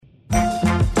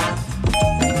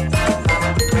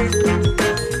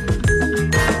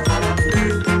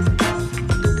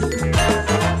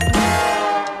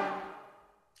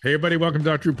Hey, everybody. Welcome to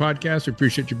Dr. Drew Podcast. We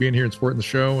appreciate you being here and supporting the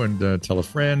show, and tell a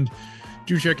friend.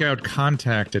 Do check out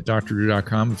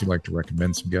contact@drdrew.com if you'd like to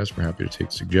recommend some guests. We're happy to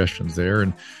take suggestions there.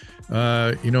 And,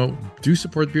 do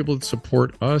support the people that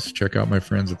support us. Check out my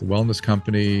friends at the Wellness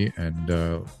Company.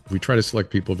 And we try to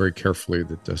select people very carefully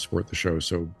that support the show.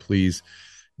 So please,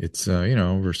 it's,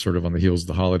 we're sort of on the heels of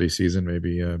the holiday season.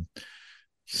 Maybe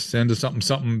send us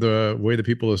something the way the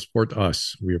people that support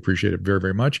us. We appreciate it very,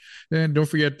 very much. And don't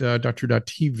forget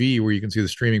Dr.TV, where you can see the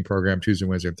streaming program Tuesday,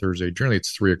 Wednesday, and Thursday. Generally,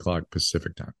 it's 3 o'clock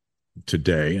Pacific time.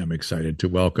 Today, I'm excited to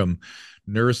welcome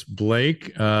Nurse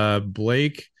Blake.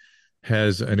 Blake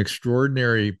has an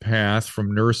extraordinary path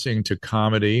from nursing to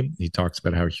comedy. He talks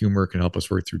about how humor can help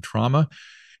us work through trauma.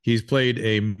 He's played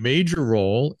a major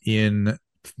role in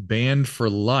Banned for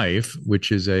Life,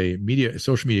 which is a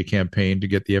social media campaign to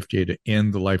get the FDA to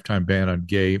end the lifetime ban on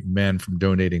gay men from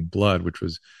donating blood, which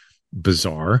was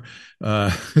bizarre.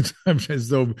 As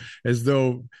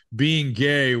though being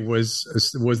gay was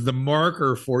the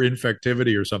marker for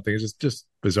infectivity or something. It's just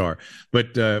bizarre.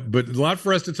 But a lot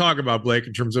for us to talk about, Blake,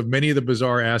 in terms of many of the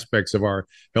bizarre aspects of our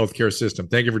healthcare system.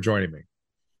 Thank you for joining me.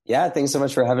 Yeah, thanks so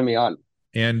much for having me on.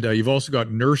 And you've also got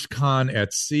NurseCon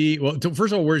at Sea. Well,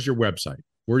 first of all, where's your website?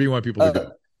 Where do you want people to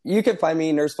go? You can find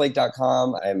me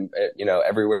nurseblake.com. I'm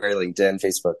everywhere, LinkedIn,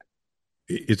 Facebook.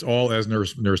 It's all as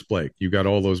Nurse Blake. You got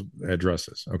all those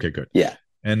addresses. Okay, good. Yeah.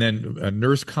 And then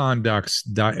NurseCon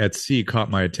at Sea caught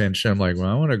my attention. I'm like, well,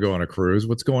 I want to go on a cruise.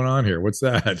 What's going on here? What's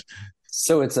that?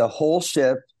 So it's a whole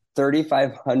ship,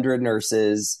 3,500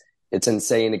 nurses. It's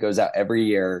insane. It goes out every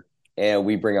year. And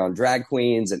we bring on drag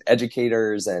queens and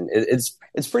educators. And it's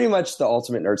pretty much the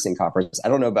ultimate nursing conference. I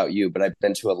don't know about you, but I've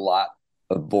been to a lot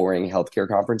of boring healthcare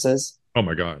conferences. Oh,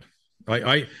 my God.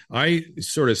 I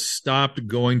sort of stopped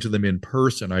going to them in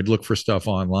person. I'd look for stuff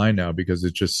online now because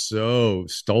it's just so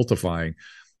stultifying.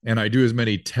 And I do as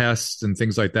many tests and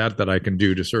things like that I can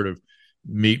do to sort of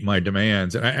meet my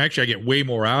demands. And I get way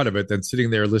more out of it than sitting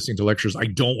there listening to lectures I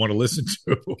don't want to listen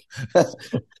to.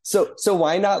 So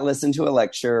why not listen to a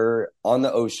lecture on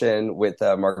the ocean with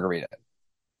a margarita?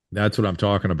 That's what I'm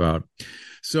talking about.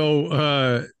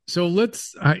 So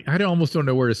let's, I almost don't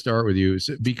know where to start with you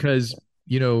because,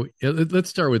 let's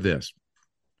start with this.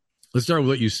 Let's start with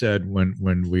what you said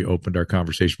when we opened our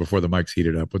conversation before the mics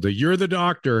heated up with you're the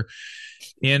doctor.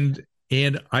 And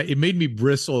it made me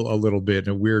bristle a little bit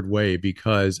in a weird way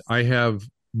because I have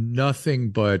nothing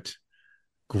but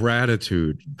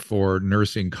gratitude for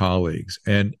nursing colleagues.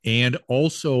 And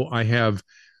also I have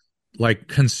like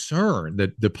concern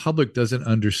that the public doesn't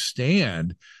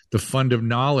understand the fund of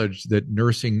knowledge that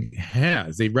nursing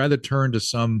has. They'd rather turn to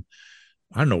some,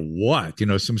 I don't know what,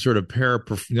 some sort of I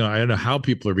don't know how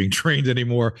people are being trained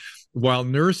anymore, while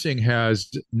nursing has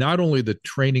not only the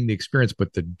training, the experience,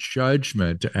 but the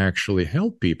judgment to actually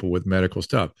help people with medical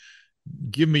stuff.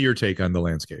 Give me your take on the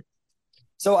landscape.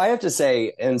 So I have to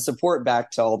say, and support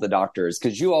back to all the doctors,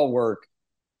 because you all work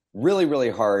really, really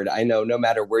hard. I know no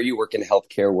matter where you work in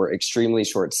healthcare, we're extremely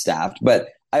short-staffed, but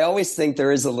I always think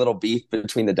there is a little beef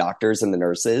between the doctors and the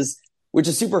nurses, which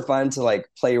is super fun to like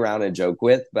play around and joke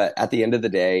with. But at the end of the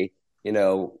day,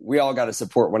 we all got to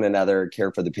support one another,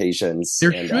 care for the patients.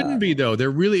 There shouldn't be, though.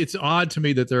 It's odd to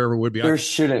me that there ever would be. There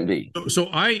shouldn't be.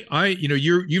 So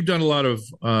you've done a lot of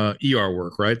ER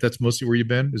work, right? That's mostly where you've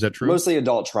been. Is that true? Mostly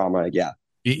adult trauma. Yeah.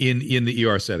 In the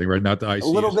ER setting, right? Not the ICU. A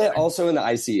little bit also in the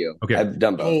ICU. Okay. I've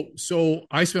done both. So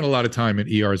I spent a lot of time in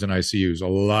ERs and ICUs, a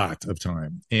lot of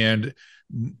time. And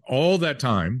all that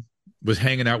time was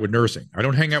hanging out with nursing. I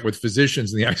don't hang out with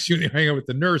physicians in the ICU. I hang out with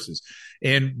the nurses.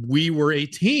 And we were a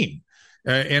team.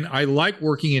 And I like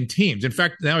working in teams. In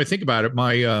fact, now I think about it,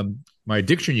 my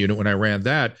addiction unit, when I ran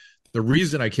that, the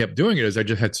reason I kept doing it is I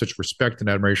just had such respect and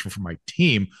admiration for my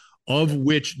team, of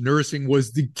which nursing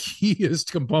was the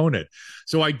keyest component.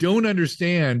 So I don't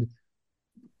understand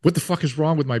what the fuck is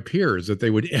wrong with my peers that they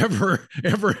would ever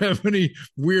have any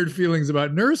weird feelings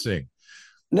about nursing.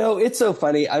 No, it's so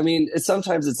funny. I mean,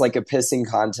 sometimes it's like a pissing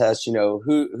contest,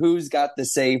 who's got the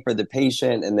say for the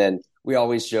patient. And then we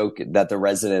always joke that the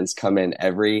residents come in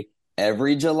every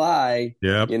July,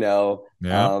 yep.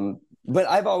 But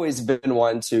I've always been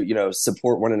one to,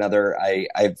 support one another.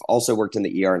 I've also worked in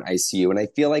the ER and ICU, and I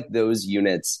feel like those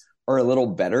units are a little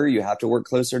better. You have to work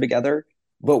closer together.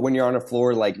 But when you're on a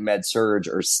floor like med surg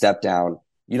or step down,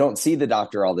 you don't see the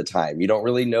doctor all the time. You don't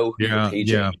really know who you're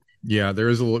paging. Yeah, there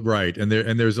is a little, right. And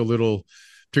there's a little,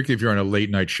 particularly if you're on a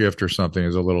late night shift or something,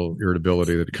 there's a little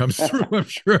irritability that comes through, I'm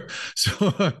sure.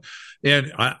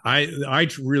 And I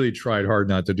really tried hard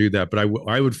not to do that, but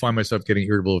I would find myself getting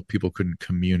irritable if people couldn't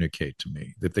communicate to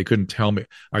me, that they couldn't tell me,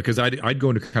 because I'd go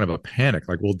into kind of a panic,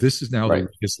 like, well, this is now the Right.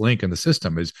 weakest link in the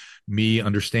system, is me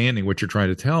understanding what you're trying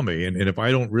to tell me, and if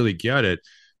I don't really get it,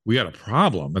 we got a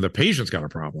problem, and the patient's got a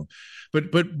problem.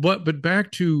 But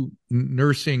back to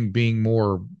nursing being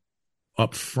more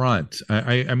upfront.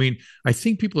 I mean, I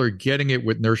think people are getting it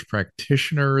with nurse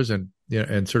practitioners and, you know,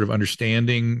 and sort of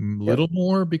understanding a Yep. little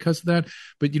more because of that.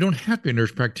 But you don't have to be a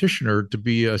nurse practitioner to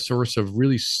be a source of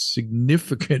really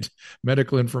significant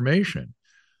medical information.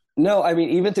 No, I mean,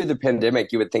 even through the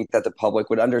pandemic, you would think that the public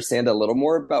would understand a little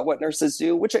more about what nurses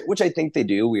do, which I think they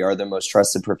do. We are the most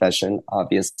trusted profession,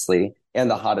 obviously, and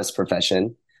the hottest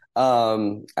profession. I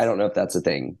don't know if that's a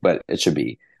thing, but it should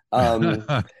be. Um,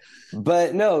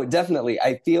 but no, definitely.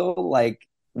 I feel like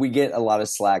we get a lot of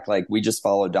slack. Like we just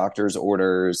follow doctor's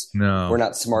orders. We're No,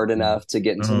 not smart enough to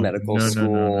get into no, medical no, no,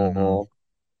 no, no, no, school.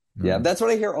 Yeah, no. that's what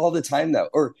I hear all the time, though.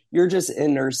 Or you're just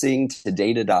in nursing to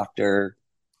date a doctor.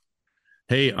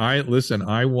 Hey, I listen.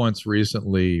 I once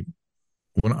recently,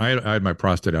 when I had my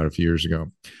prostate out a few years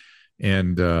ago,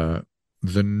 and the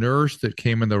nurse that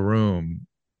came in the room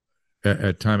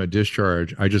at time of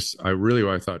discharge, I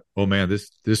thought, oh man,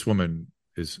 this woman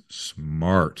is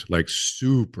smart, like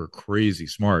super crazy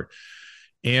smart.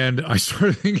 And I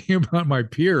started thinking about my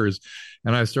peers,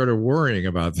 and I started worrying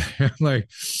about them. Like,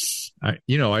 I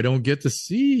don't get to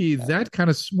see that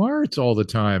kind of smarts all the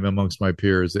time amongst my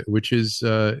peers, which is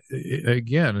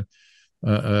again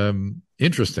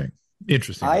interesting.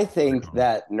 Interesting. I think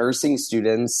that nursing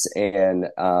students and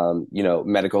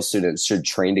medical students should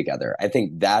train together. I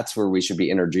think that's where we should be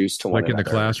introduced to one Like in the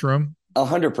another. classroom.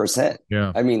 100%.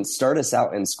 Yeah, I mean, start us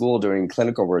out in school doing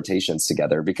clinical rotations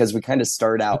together because we kind of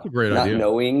start that's out a great not idea.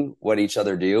 knowing what each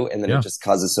other do, and then it Yeah. just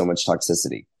causes so much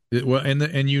toxicity. Well, you're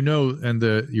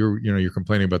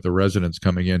complaining about the residents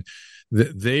coming in.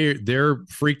 They're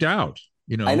freaked out.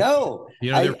 I know.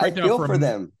 They're I freaked out feel for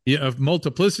them. of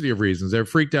multiplicity of reasons. They're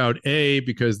freaked out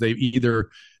because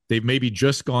they've maybe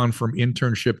just gone from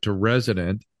internship to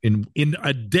resident in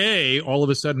a day. All of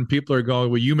a sudden, people are going,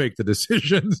 well, you make the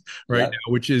decisions right Yep.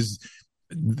 now, which is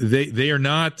they are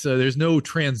not. There's no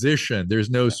transition. There's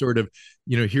no sort of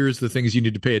here's the things you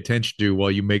need to pay attention to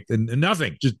while you make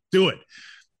nothing. Just do it.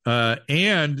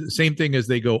 And same thing as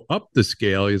they go up the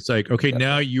scale, it's like, okay, Yep.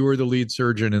 now you are the lead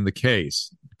surgeon in the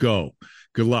case. Go.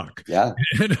 Good luck. Yeah.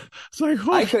 And it's like,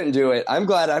 I couldn't do it. I'm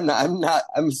glad I'm not. I'm not.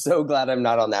 I'm so glad I'm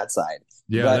not on that side.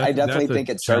 yeah, But I definitely that's a think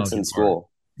it starts in challenging school. part.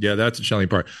 Yeah, that's a challenging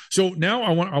part. So now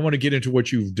I want to get into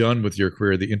what you've done with your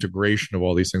career, the integration of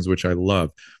all these things, which I love.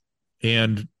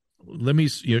 And let me,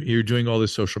 you're doing all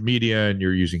this social media and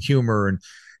you're using humor. And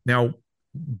now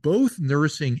both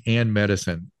nursing and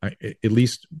medicine, at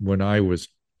least when I was,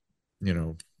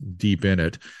 deep in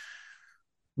it,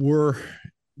 were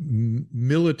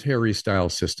military style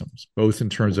systems, both in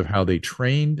terms of how they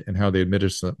trained and how they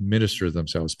administer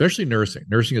themselves, especially nursing.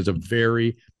 Nursing is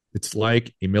it's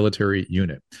like a military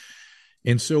unit.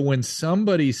 And so when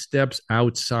somebody steps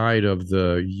outside of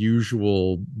the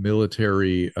usual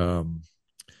military,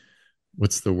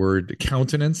 what's the word?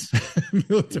 Countenance,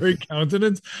 military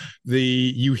countenance,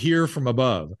 you hear from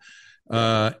above.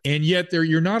 And yet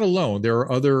you're not alone.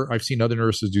 I've seen other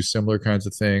nurses do similar kinds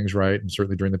of things, right? And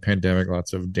certainly during the pandemic,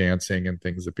 lots of dancing and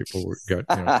things that people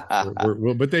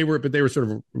but they were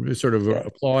sort of Yeah.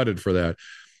 applauded for that.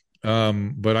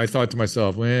 But I thought to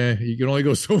myself, you can only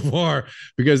go so far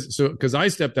because I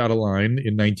stepped out of line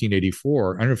in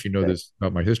 1984. I don't know if you know this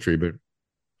about my history, but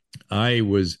I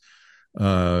was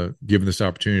given this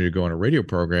opportunity to go on a radio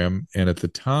program, and at the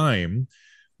time,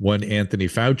 one Anthony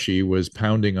Fauci was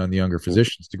pounding on the younger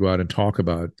physicians to go out and talk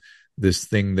about this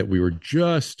thing that we were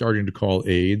just starting to call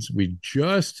AIDS. We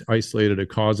just isolated a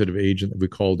causative agent that we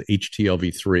called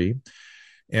HTLV3.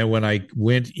 And when I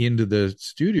went into the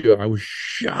studio, I was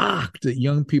shocked that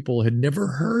young people had never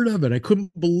heard of it. I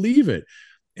couldn't believe it.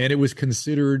 And it was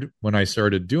considered, when I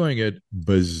started doing it,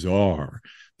 bizarre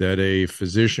that a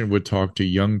physician would talk to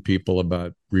young people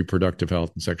about reproductive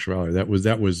health and sexuality. That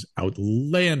was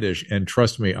outlandish. And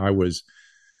trust me, oh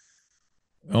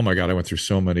my God, I went through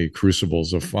so many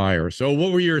crucibles of fire. So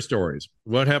what were your stories?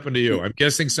 What happened to you? I'm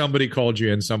guessing somebody called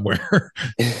you in somewhere.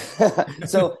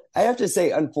 So I have to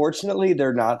say, unfortunately, there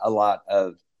are not a lot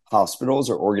of hospitals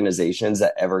or organizations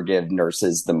that ever give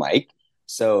nurses the mic.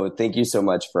 So thank you so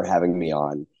much for having me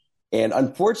on. And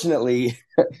unfortunately,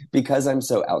 because I'm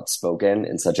so outspoken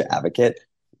and such an advocate,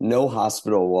 no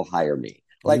hospital will hire me.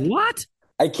 Like, what?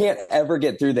 I can't ever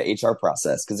get through the HR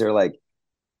process because they're like,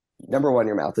 number one,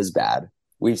 your mouth is bad.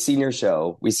 We've seen your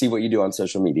show. We see what you do on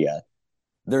social media.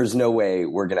 there's no way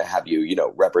we're going to have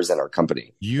you, represent our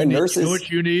company. You And need, nurses, you know what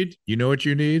you need? You know what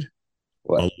you need?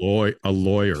 what? A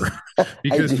lawyer, I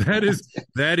because do.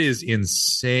 that is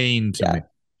insane to Yeah. me.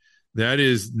 That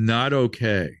is not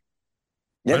okay.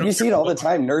 I Yeah, don't you see care it all the what-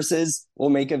 time. Nurses will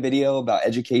make a video about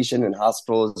education and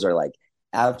hospitals are like,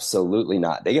 absolutely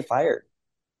not. They get fired.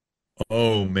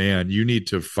 Oh man, you need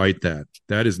to fight that.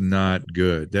 That is not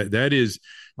good. That is.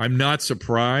 I'm not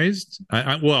surprised.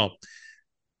 Well,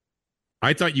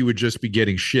 I thought you would just be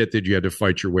getting shit that you had to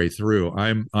fight your way through.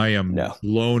 I am No.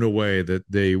 blown away that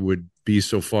they would be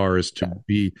so far as to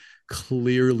be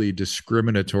clearly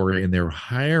discriminatory in their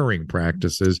hiring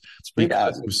practices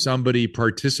because of somebody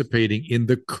participating in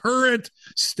the current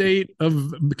state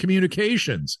of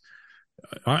communications.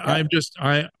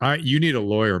 You need a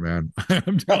lawyer, man.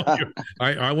 I'm telling you,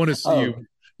 I want to see you.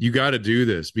 You got to do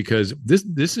this because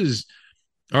this is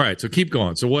all right. So keep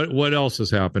going. So what else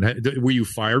has happened? Were you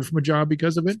fired from a job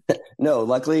because of it? No,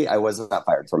 luckily I was not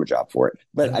fired from a job for it,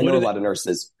 but I know a lot of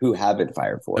nurses who have been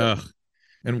fired for it.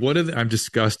 And what are I'm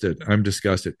disgusted. I'm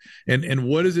disgusted. And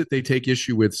what is it they take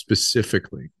issue with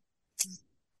specifically?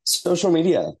 Social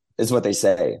media is what they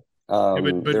say. But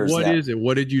what is it?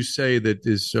 What did you say that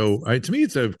is so? To me,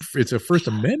 it's a First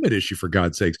Amendment issue, for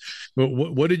God's sakes. But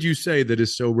what did you say that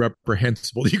is so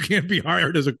reprehensible that you can't be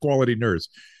hired as a quality nurse?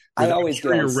 I always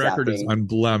get on your record is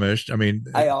unblemished. I mean,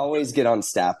 I always get on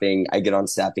staffing. I get on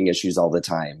staffing issues all the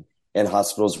time, and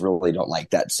hospitals really don't like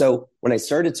that. So when I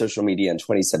started social media in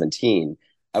 2017,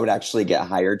 I would actually get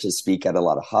hired to speak at a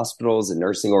lot of hospitals and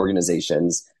nursing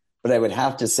organizations, but I would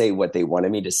have to say what they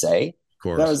wanted me to say. Of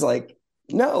course. And I was like,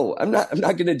 no, I'm not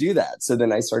going to do that. So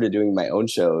then I started doing my own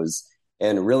shows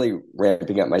and really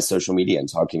ramping up my social media and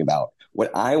talking about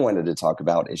what I wanted to talk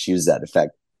about, issues that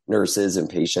affect nurses and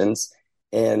patients.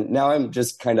 And now I'm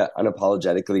just kind of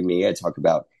unapologetically me. I talk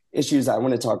about issues I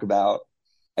want to talk about.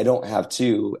 I don't have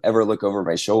to ever look over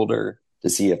my shoulder to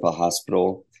see if a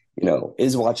hospital,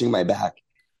 is watching my back.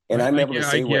 And I'm able to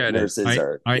say what nurses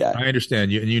are. I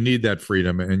understand you, and you need that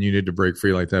freedom, and you need to break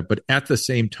free like that. But at the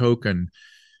same token,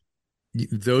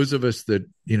 those of us that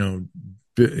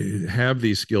have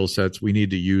these skill sets, we need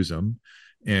to use them.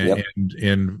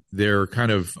 And they're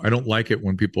kind of. I don't like it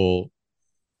when people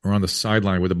are on the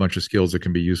sideline with a bunch of skills that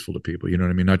can be useful to people. You know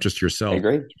what I mean? Not just yourself,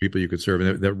 people you could serve.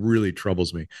 And that really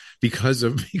troubles me because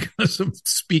of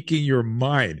speaking your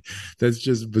mind. That's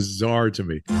just bizarre to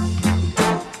me.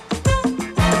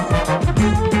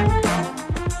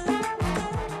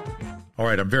 All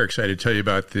right, I'm very excited to tell you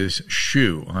about this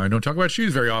shoe. I don't talk about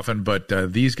shoes very often, but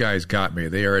these guys got me.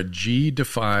 They are a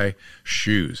G-Defy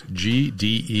shoes,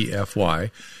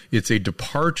 G-D-E-F-Y. It's a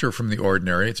departure from the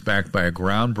ordinary. It's backed by a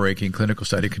groundbreaking clinical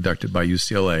study conducted by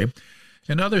UCLA.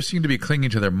 And others seem to be clinging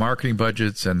to their marketing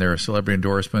budgets and their celebrity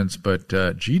endorsements, but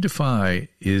G-Defy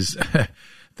is...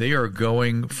 They are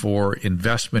going for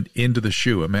investment into the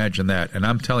shoe. Imagine that. And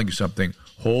I'm telling you something.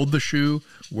 Hold the shoe,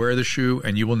 wear the shoe,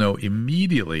 and you will know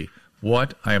immediately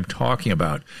what I am talking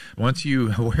about. Once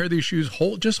you wear these shoes,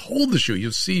 just hold the shoe.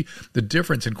 You'll see the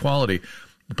difference in quality.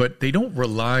 But they don't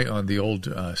rely on the old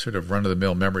sort of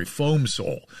run-of-the-mill memory foam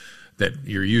sole that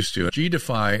you're used to.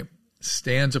 G-Defy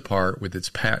stands apart with its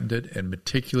patented and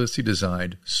meticulously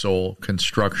designed sole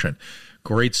construction.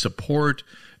 Great support.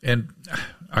 And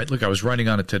I was running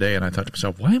on it today, and I thought to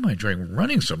myself, why am I enjoying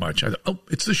running so much? I thought,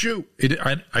 it's the shoe.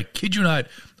 I kid you not.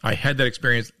 I had that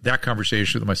experience, that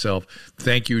conversation with myself.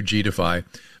 Thank you, G-Defy.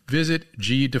 Visit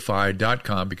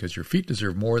gdefy.com because your feet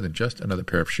deserve more than just another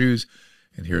pair of shoes.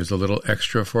 And here's a little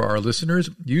extra for our listeners.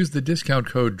 Use the discount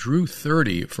code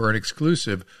DREW30 for an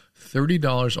exclusive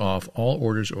 $30 off all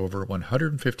orders over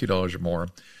 $150 or more.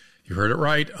 You heard it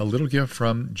right. A little gift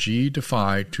from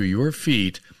G-Defy to your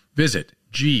feet. Visit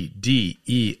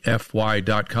gdefy.com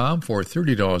for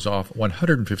 $30 off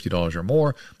 $150 or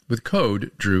more with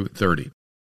code DREW30.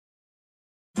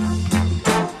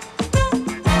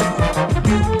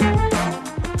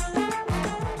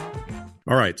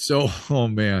 All right. So, oh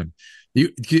man,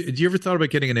 did you ever thought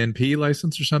about getting an NP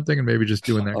license or something and maybe just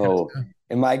doing that kind of stuff?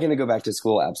 Am I going to go back to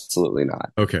school? Absolutely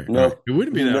not. Okay. No, right. It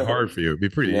wouldn't be that hard for you. It'd be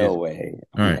pretty easy. No way.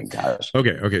 Oh my gosh.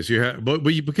 Okay. So you have, but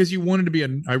because you wanted to be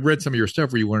I read some of your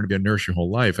stuff where you wanted to be a nurse your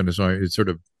whole life. And so it sort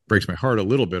of breaks my heart a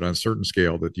little bit on a certain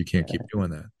scale that you can't keep doing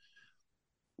that.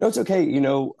 No, it's okay.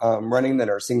 Running the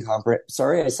nursing conference.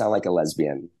 Sorry, I sound like a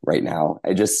lesbian right now.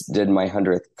 I just did my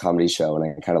 100th comedy show and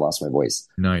I kind of lost my voice.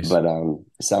 Nice. But I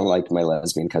sound like my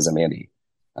lesbian cousin Mandy.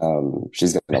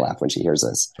 She's going to laugh when she hears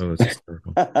this. Oh, that's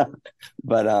hysterical.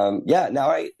 But yeah, now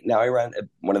I run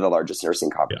one of the largest nursing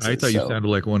Yeah, conferences. I thought you sounded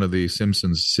like one of the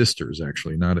Simpsons sisters,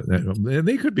 actually. Not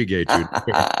they could be gay too.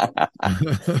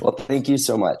 Well, thank you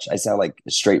so much. I sound like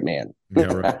a straight man.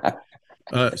 Yeah,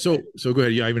 right. So go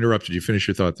ahead. Yeah, I've interrupted you. Finish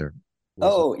your thought there.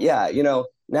 Oh, yeah.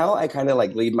 Now I kind of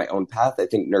like lead my own path. I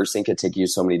think nursing could take you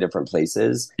so many different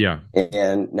places. Yeah.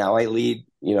 And now I lead,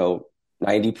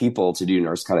 90 people to do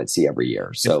NurseCon at Sea every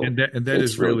year. So and that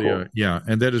is really cool.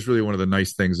 and that is really one of the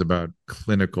nice things about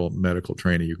clinical medical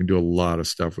training. You can do a lot of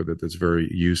stuff with it that's very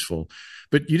useful.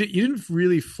 But you didn't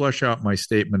really flesh out my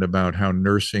statement about how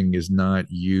nursing is not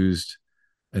used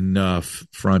enough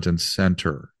front and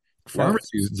center.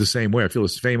 Pharmacy is the same way. I feel the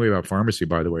same way about pharmacy,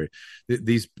 by the way.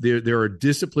 There are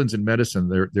disciplines in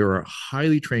medicine. There are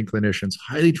highly trained clinicians,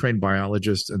 highly trained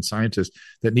biologists and scientists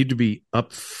that need to be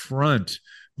up front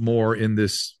more in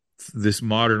this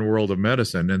modern world of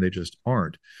medicine, and they just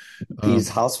aren't. These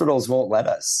hospitals won't let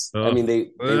us. I mean, they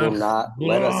will not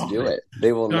let us do it.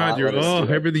 They will not let us do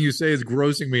it. Everything you say is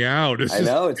grossing me out. I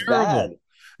know, it's bad.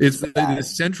 It's the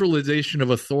centralization of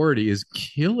authority is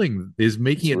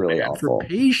making it really bad awful for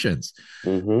patients.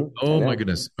 Mm-hmm. Oh my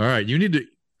goodness. All right. You need to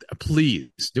please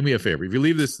do me a favor. If you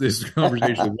leave this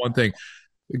conversation with one thing,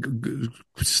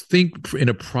 think in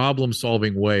a problem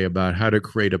solving way about how to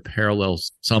create a parallel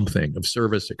something of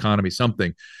service economy,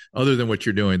 something other than what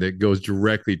you're doing that goes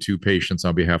directly to patients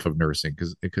on behalf of nursing,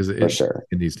 because it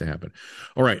needs to happen.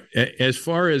 All right. As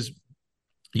far as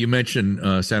you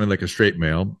mentioned, sounded like a straight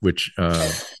male, which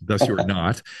thus you are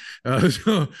not.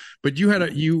 But you had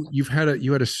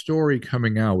a story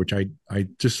coming out, which I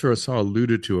just sort of saw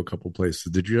alluded to a couple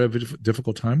places. Did you have a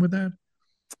difficult time with that?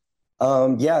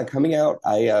 Yeah, coming out,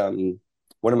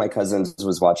 one of my cousins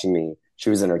was watching me. She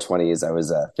was in her 20s. I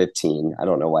was 15. I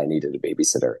don't know why I needed a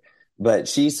babysitter, but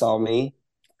she saw me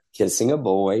kissing a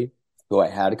boy who I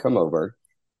had to come over,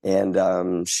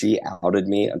 and she outed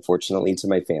me, unfortunately, to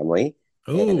my family.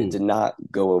 Oh. And it did not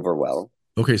go over well.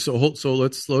 Okay, so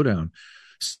let's slow down.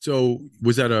 So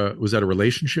was that a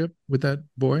relationship with that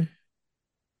boy?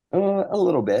 A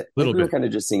little bit. We were kind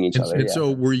of just seeing each other. And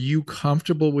so, were you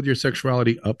comfortable with your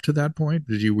sexuality up to that point?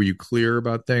 Were you clear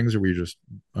about things, or were you just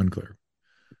unclear?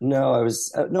 No, I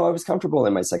was comfortable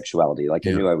in my sexuality. Like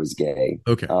I knew I was gay.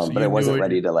 Okay, but I wasn't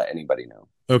ready to let anybody know.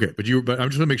 Okay, but I'm just going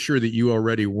to make sure that you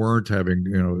already weren't having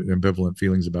ambivalent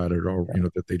feelings about it, or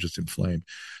that they just inflamed.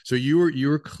 So you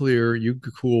were clear, you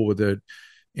were cool with it,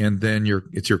 and then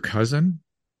it's your cousin.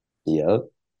 Yep.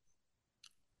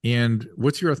 And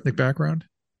what's your ethnic background?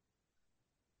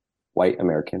 White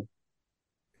American.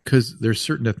 Because there's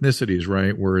certain ethnicities,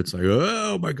 right, where it's like,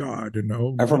 oh my God,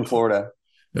 I'm from Florida.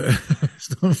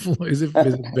 Is it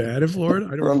bad in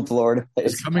Florida? From Florida.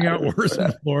 It's coming out worse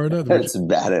in Florida. It's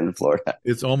bad in Florida.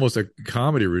 It's almost a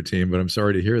comedy routine, but I'm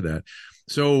sorry to hear that.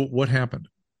 So what happened?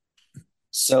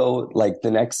 So like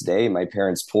the next day, my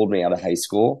parents pulled me out of high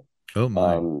school. Oh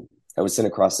my. I was sent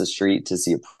across the street to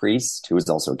see a priest who was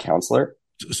also a counselor.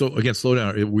 So again, slow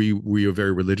down. Were you a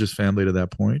very religious family to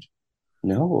that point?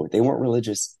 No, they weren't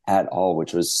religious at all,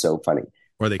 which was so funny.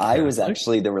 Are they Catholic? I was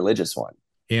actually the religious one.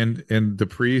 And the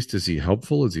priest, is he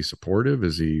helpful? Is he supportive?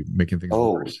 Is he making things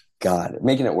worse? Oh, God,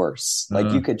 making it worse.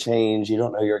 Like you could change. You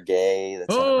don't know you're gay.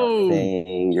 That's not a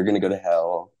thing. You're going to go to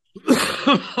hell.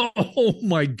 Oh,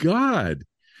 my God.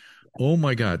 Oh,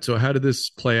 my God. So how did this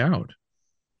play out?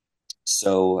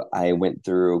 So I went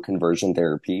through conversion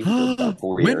therapy for about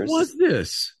 4 years. When was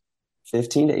this?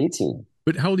 15 to 18.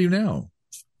 But how old are you now?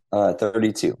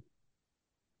 32.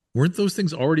 Weren't those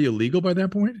things already illegal by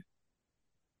that point?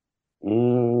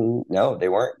 No, they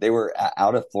weren't. They were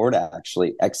out of Florida,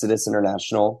 actually. Exodus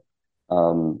International.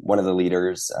 One of the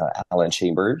leaders, Alan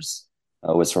Chambers,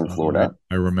 was from Florida.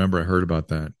 I remember. I heard about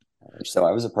that. So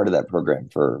I was a part of that program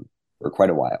for quite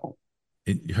a while.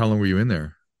 How long were you in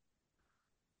there?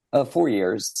 4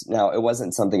 years. Now, it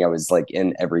wasn't something I was like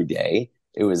in every day.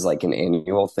 It was like an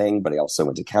annual thing, but I also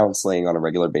went to counseling on a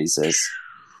regular basis.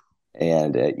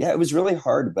 And it was really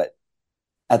hard. But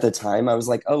at the time, I was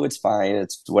like, oh, it's fine.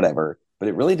 It's whatever. But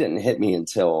it really didn't hit me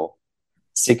until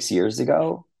 6 years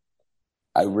ago.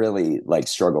 I really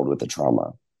struggled with the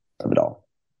trauma of it all.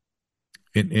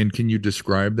 And can you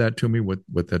describe that to me, what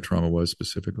that trauma was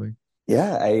specifically?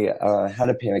 Yeah, I had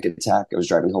a panic attack. I was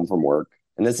driving home from work.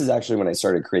 And this is actually when I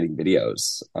started creating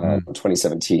videos in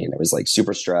 2017. I was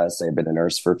super stressed. I had been a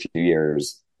nurse for a few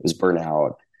years. I was burnt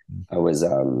out. I was,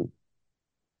 I'm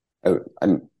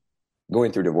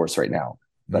going through divorce right now,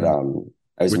 but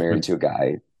I was married to a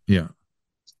guy. Yeah.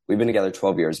 We've been together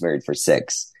 12 years, married for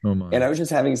 6. Oh my. And I was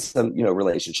just having some,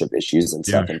 relationship issues and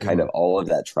stuff, and kind of all of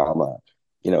that trauma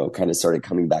kind of started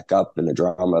coming back up in the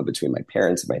drama between my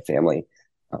parents and my family.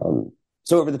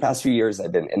 So over the past few years,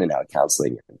 I've been in and out of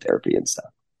counseling and therapy and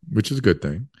stuff. Which is a good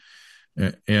thing.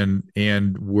 Did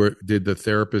the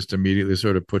therapist immediately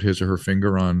sort of put his or her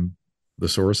finger on the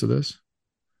source of this?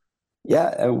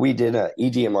 Yeah, we did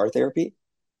EDMR therapy.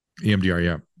 EMDR,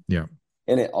 yeah. Yeah.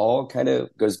 And it all kind of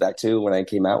goes back to when I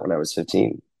came out when I was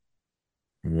 15.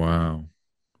 Wow.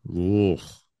 Ooh.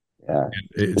 Yeah.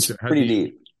 It's pretty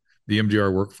deep. The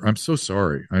EMDR work? I'm so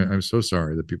sorry. I'm so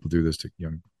sorry that people do this to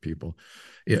young people.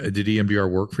 Yeah. Did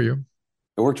EMDR work for you?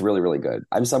 It worked really, really good.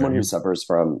 I'm someone who suffers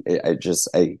from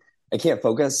I can't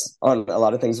focus on a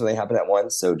lot of things when they happen at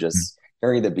once. So just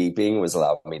hearing the beeping was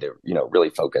allowing me to, really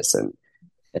focus and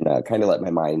kind of let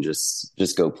my mind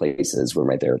just go places where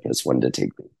my therapist wanted to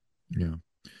take me. Yeah.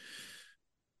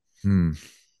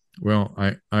 Well,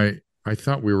 I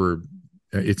thought we were.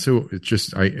 I sort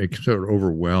of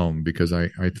overwhelmed because I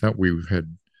thought we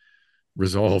had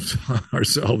resolved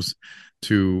ourselves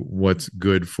to what's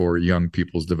good for young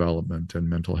people's development and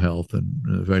mental health, and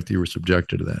the fact that you were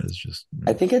subjected to that is just.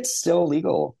 I think it's still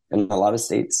legal in a lot of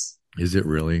states. Is it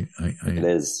really? It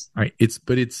is.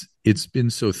 It's been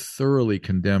so thoroughly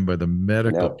condemned by the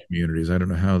medical communities. I don't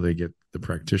know how they get the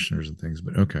practitioners and things,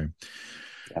 but okay.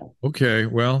 Yeah. Okay.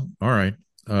 Well, all right.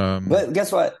 But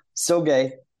guess what? Still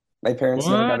gay. My parents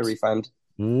never got a refund.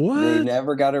 What? They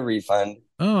never got a refund.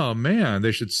 Oh man,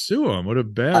 they should sue them. What a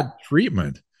bad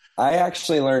treatment. I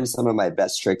actually learned some of my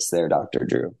best tricks there, Dr.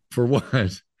 Drew. For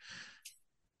what?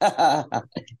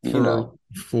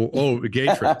 For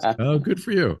gay tricks. Oh, good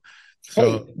for you. So,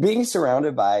 hey, being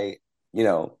surrounded by,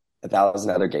 1,000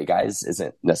 other gay guys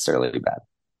isn't necessarily bad.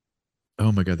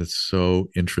 Oh my God, that's so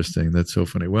interesting. That's so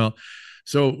funny. Well,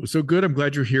 so good. I'm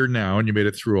glad you're here now and you made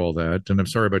it through all that. And I'm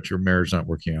sorry about your marriage not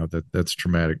working out. That's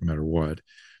traumatic no matter what.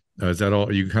 Is that all?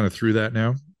 Are you kind of through that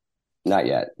now? Not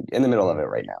yet. In the middle of it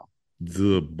right now.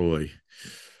 The boy.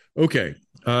 Okay.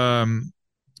 I'm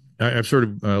sort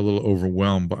of a little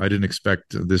overwhelmed, but I didn't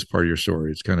expect this part of your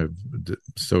story. It's kind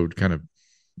of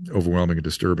overwhelming and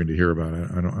disturbing to hear about.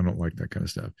 I don't like that kind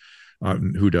of stuff.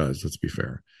 Who does? Let's be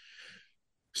fair.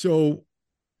 So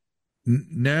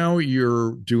now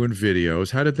you're doing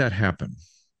videos. How did that happen?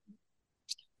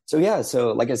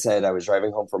 So like I said, I was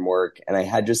driving home from work and I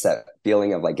had just that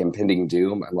feeling of like impending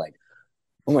doom. I'm like,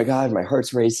 oh my God, my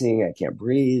heart's racing. I can't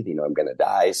breathe. I'm going to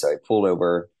die. So I pulled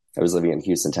over. I was living in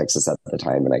Houston, Texas at the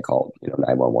time. And I called,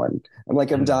 911. I'm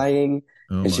like, I'm dying.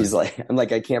 And she's like, I'm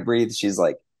like, I can't breathe. She's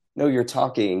like, no, you're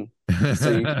talking so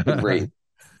you can breathe.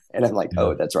 And I'm like,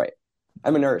 oh, that's right.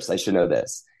 I'm a nurse. I should know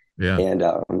this. Yeah. And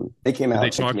they came out.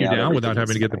 Did they talk you down without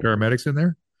having to get the paramedics in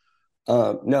there?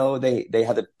 No, they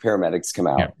had the paramedics come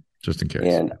out just in case.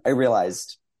 And I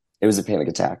realized it was a panic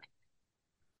attack.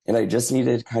 And I just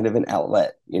needed kind of an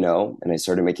outlet, and I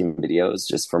started making videos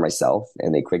just for myself.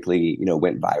 And they quickly,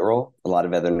 went viral. A lot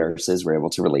of other nurses were able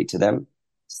to relate to them.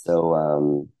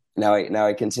 So now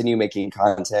I continue making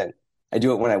content. I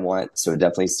do it when I want. So it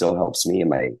definitely still helps me in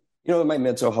my, in my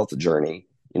mental health journey,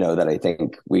 that I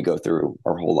think we go through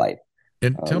our whole life.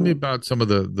 And tell me about some of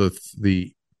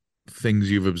the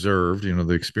things you've observed,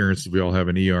 the experiences we all have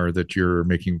in ER that you're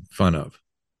making fun of.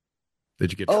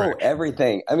 Did you get traction?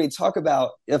 Everything. I mean, talk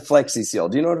about a Flexi Seal.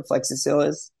 Do you know what a Flexi Seal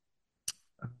is?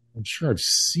 I'm sure I've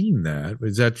seen that.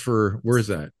 Is that where is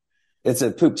that? It's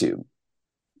a poop tube.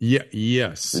 Yeah.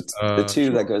 Yes. The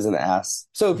tube that goes in the ass.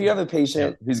 So if you have a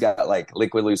patient who's got like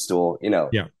liquid loose stool,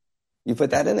 you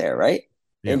put that in there, right?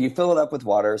 Yeah. And you fill it up with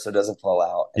water so it doesn't fall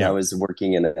out. And I was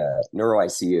working in a neuro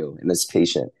ICU, and this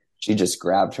patient, she just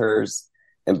grabbed hers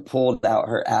and pulled out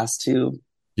her ass tube.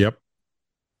 Yep.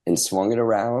 And swung it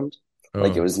around.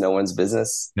 Like it was no one's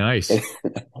business. Nice.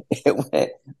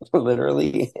 It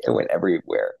went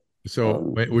everywhere.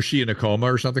 So was she in a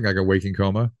coma or something, like a waking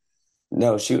coma?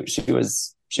 No, she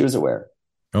was aware.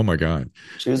 Oh my God.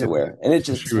 She was aware. And it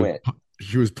just went.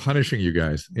 She was punishing you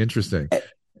guys. Interesting.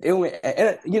 It went,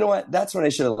 and you know what? That's when I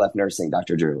should have left nursing,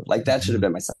 Dr. Drew. Like that should have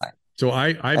been my sign. So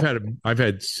I've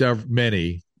had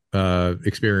many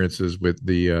experiences with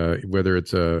the whether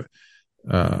it's a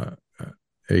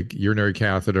urinary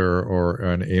catheter or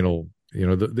an anal,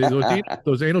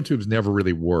 those anal tubes never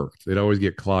really worked. They'd always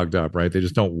get clogged up, right? They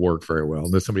just don't work very well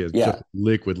unless somebody has just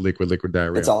liquid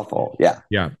diarrhea. It's awful. Yeah.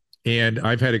 Yeah. And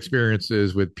I've had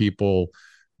experiences with people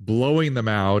blowing them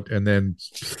out and then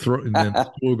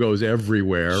stool goes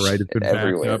everywhere, right? It's been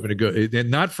backed up and it goes, and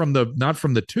not from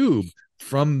the tube,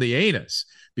 from the anus,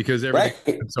 because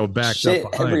everything's so backed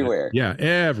up behind everywhere. It. Yeah,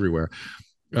 everywhere.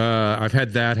 I've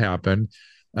had that happen.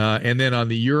 And then on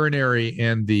the urinary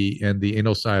and the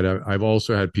anal side, I've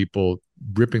also had people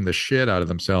ripping the shit out of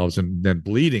themselves and then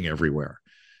bleeding everywhere.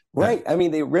 Right. I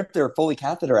mean, they ripped their Foley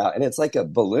catheter out and it's like a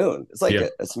balloon. It's like Yeah.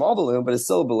 a small balloon, but it's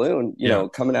still a balloon, Yeah.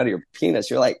 coming out of your penis.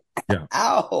 You're like, Yeah.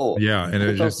 ow. Yeah. And It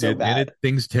it feels just, so bad.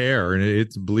 things tear and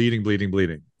it's bleeding, bleeding,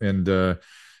 bleeding. And,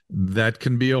 that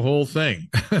can be a whole thing.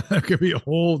 That could be a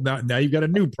whole, now you've got a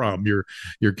new problem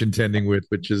you're contending with,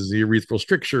 which is the urethral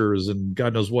strictures and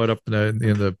God knows what up in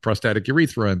the prostatic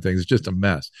urethra and things. It's just a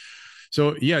mess.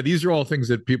 So yeah, these are all things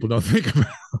that people don't think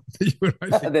about.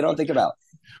 They don't think about.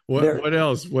 What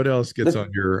else? What else gets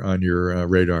on your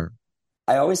radar?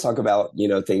 I always talk about,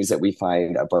 things that we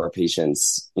find up our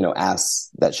patients,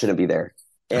 ass that shouldn't be there.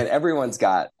 And everyone's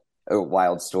got a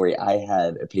wild story. I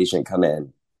had a patient come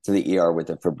in to the ER with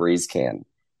a Febreze can.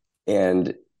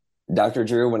 And Dr.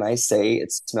 Drew, when I say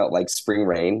it smelled like spring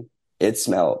rain, it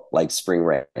smelled like spring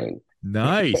rain.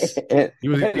 Nice.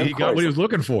 He got what he was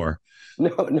looking for.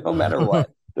 No matter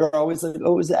what. They're always like,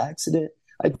 oh, it was an accident.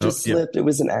 I just slipped. It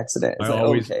was an accident.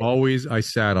 It's I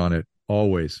sat on it.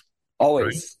 Always.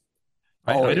 Right?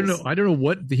 I don't know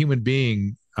what the human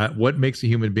being, what makes a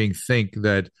human being think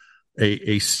that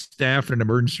a staff in an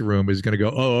emergency room is going to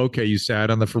go, oh, okay, you sat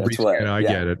on the Febreze can. I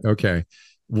get it. Okay.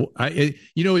 Well,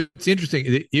 it's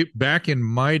interesting. Back in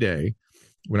my day,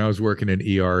 when I was working in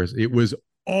ERs, it was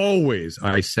always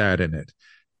I sat in it.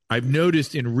 I've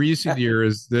noticed in recent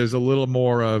years, there's a little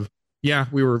more of, yeah,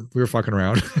 we were fucking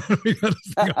around.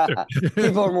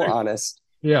 People are more honest.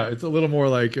 Yeah, it's a little more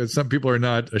like some people are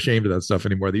not ashamed of that stuff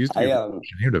anymore. They used to be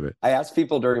ashamed of it. I asked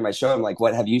people during my show, I'm like,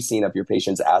 what have you seen up your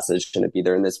patient's asses? Shouldn't be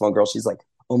there. And this one girl, she's like,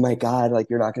 oh my God,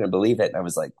 like, you're not going to believe it. And I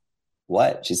was like,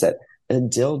 what? She said, a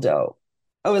dildo.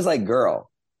 I was like, girl,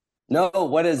 no,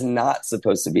 what is not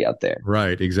supposed to be up there?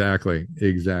 Right. Exactly.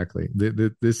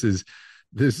 This is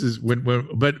when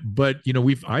but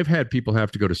I've had people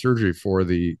have to go to surgery for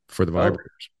the vibrators.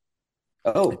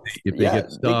 Oh, if they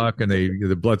get stuck and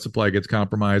the blood supply gets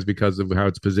compromised because of how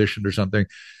it's positioned or something.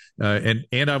 And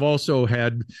I've also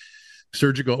had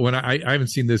surgical, when I haven't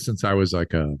seen this since I was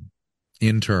like a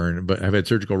intern, but I've had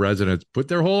surgical residents put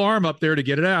their whole arm up there to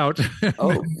get it out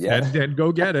and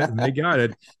go get it. And they got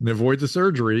it and avoid the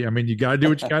surgery. I mean, you got to do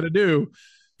what you got to do.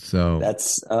 So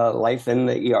that's life in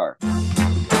the ER.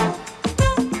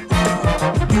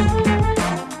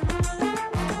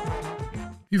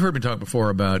 You've heard me talk before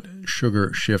about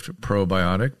Sugar Shift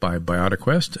Probiotic by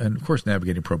BiotiQuest, and of course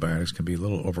navigating probiotics can be a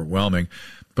little overwhelming,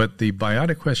 but the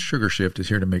BiotiQuest Sugar Shift is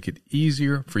here to make it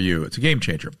easier for you. It's a game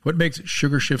changer. What makes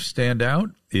Sugar Shift stand out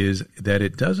is that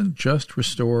it doesn't just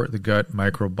restore the gut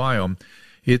microbiome,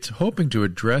 it's hoping to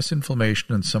address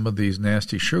inflammation and some of these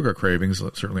nasty sugar cravings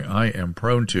that certainly I am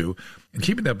prone to, and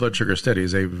keeping that blood sugar steady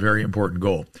is a very important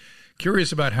goal.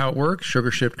 Curious about how it works? Sugar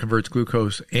Shift converts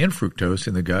glucose and fructose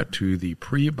in the gut to the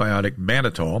prebiotic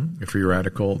mannitol, a free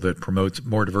radical that promotes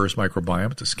more diverse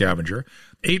microbiome. It's a scavenger.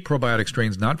 8 probiotic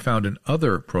strains not found in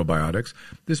other probiotics.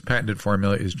 This patented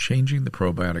formula is changing the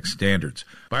probiotic standards.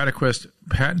 BiotiQuest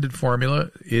patented formula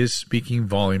is speaking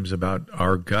volumes about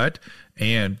our gut,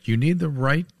 and you need the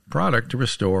right product to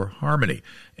restore harmony.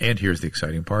 And here's the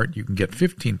exciting part. You can get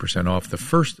 15% off the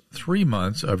first 3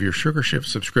 months of your Sugar Shift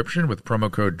subscription with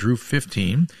promo code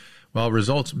DREW15. While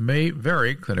results may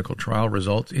vary, clinical trial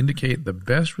results indicate the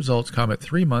best results come at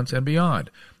 3 months and beyond.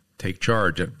 Take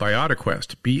charge at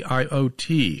BiotiQuest,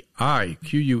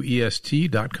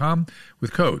 BiotiQuest.com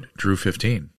with code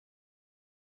DREW15.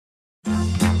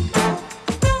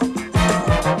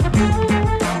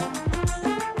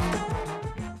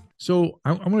 So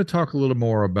I want to talk a little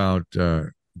more about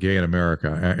gay in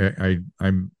America.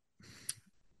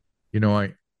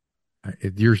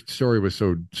 Your story was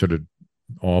so sort of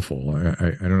awful.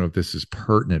 I don't know if this is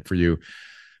pertinent for you,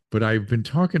 but I've been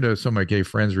talking to some of my gay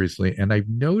friends recently, and I've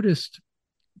noticed,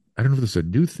 I don't know if this is a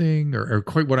new thing or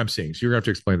quite what I'm seeing. So you're going to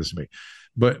have to explain this to me.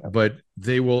 But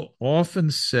they will often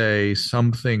say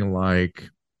something like,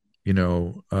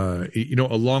 along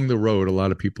the road, a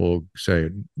lot of people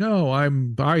say, no,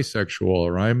 I'm bisexual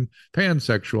or I'm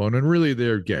pansexual. And then really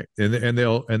they're gay.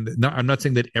 I'm not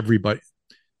saying that everybody,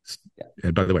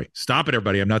 and by the way, stop it,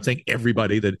 everybody. I'm not saying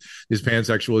everybody that is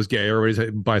pansexual is gay or is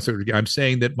bisexual. I'm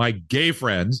saying that my gay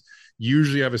friends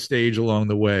usually have a stage along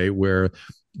the way where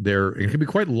it can be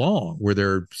quite long, where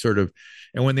they're sort of,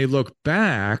 and when they look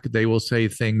back, they will say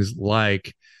things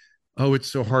like, oh,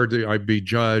 it's so hard to be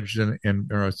judged and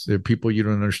people, you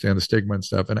don't understand the stigma and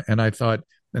stuff. And I thought,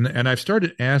 and I've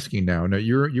started asking now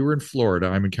you were in Florida,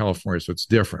 I'm in California, so it's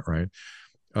different, right?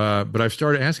 But I've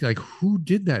started asking, like, who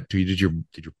did that to you? Did your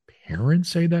parents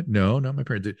say that? No, not my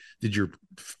parents. Did your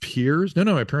peers? No,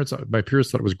 my peers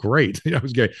thought it was great. I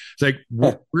was gay. It's like,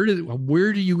 where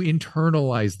do you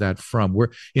internalize that from?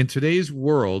 Where in today's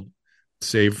world,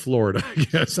 Save Florida. I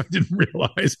guess I didn't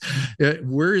realize.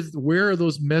 Where are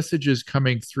those messages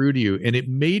coming through to you? And it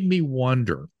made me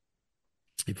wonder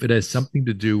if it has something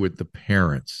to do with the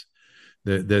parents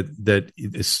that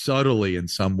subtly in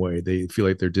some way they feel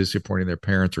like they're disappointing their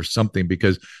parents or something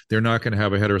because they're not going to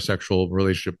have a heterosexual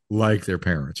relationship like their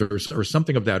parents or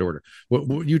something of that order.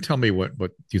 What you tell me what do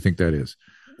you think that is?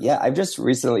 Yeah, I've just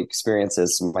recently experienced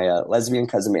this. My lesbian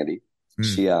cousin Mandy,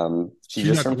 she She's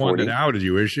just not turned the one 40. that outed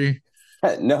you, is she?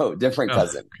 No, different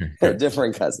cousin. Okay,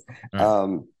 Different cousin.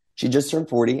 right. She just turned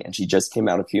 40 and she just came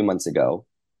out a few months ago.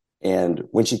 And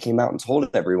when she came out and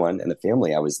told everyone and the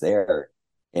family, I was there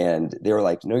and they were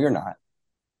like, no, you're not.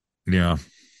 Yeah.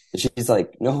 She's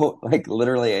like, no, like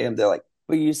literally I am. They're like,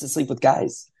 but you used to sleep with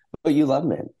guys, but you love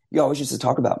men. You always used to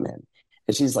talk about men.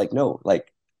 And she's like, no,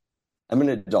 like I'm an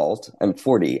adult. I'm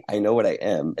 40. I know what I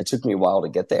am. It took me a while to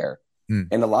get there.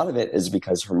 And a lot of it is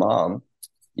because her mom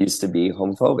used to be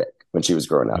homophobic when she was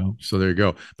growing up. So there you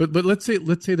go. But let's say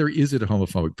there is a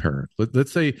homophobic parent.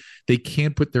 Let's say they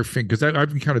can't put their finger, because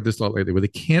I've encountered this a lot lately, where they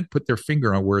can't put their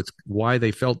finger on why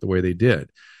they felt the way they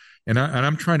did. And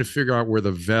I'm trying to figure out where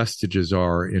the vestiges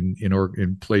are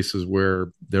in places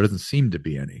where there doesn't seem to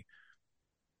be any.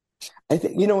 I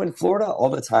think, in Florida all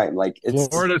the time, like it's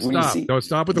Florida, stop. No,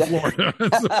 stop with the Florida.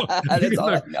 That's all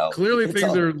I know. Clearly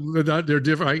things they're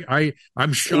different.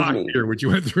 I'm shocked here what you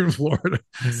went through in Florida.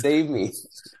 Save me.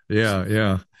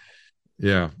 Yeah.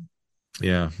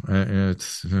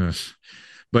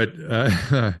 But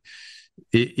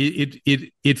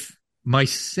my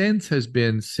sense has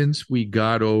been, since we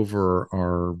got over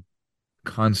our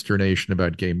consternation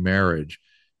about gay marriage,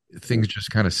 things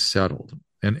just kind of settled.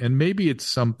 And maybe it's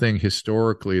something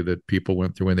historically that people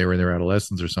went through when they were in their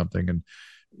adolescence or something, and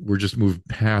we're just moved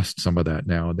past some of that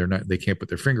now. They can't put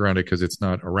their finger on it because it's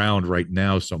not around right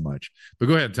now so much. But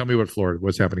go ahead, tell me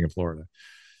what's happening in Florida.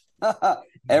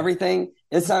 Everything.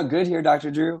 It's not good here,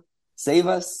 Dr. Drew. Save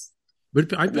us.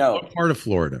 But I've been what part of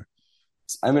Florida?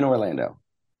 I'm in Orlando.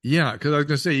 Yeah, because I was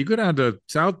going to say, you go down to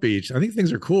South Beach, I think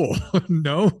things are cool.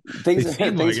 No, things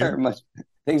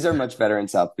are much better in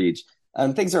South Beach.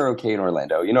 Things are okay in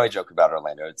Orlando. I joke about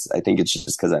Orlando. I think it's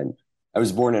just because I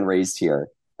was born and raised here.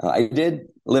 I did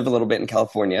live a little bit in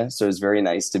California, so it was very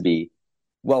nice to be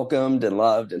welcomed and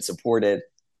loved and supported.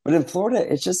 But in Florida,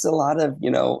 it's just a lot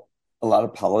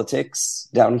of politics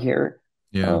down here.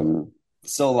 Yeah.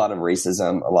 Still a lot of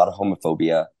racism, a lot of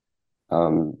homophobia.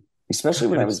 Especially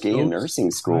when I was gay in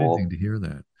nursing school. To hear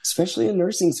that. Especially in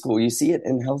nursing school, you see it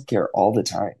in healthcare all the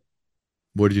time.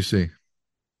 What did you see?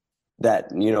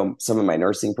 That, some of my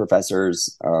nursing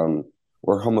professors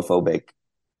were homophobic.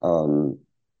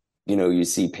 You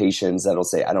see patients that'll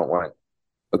say, I don't want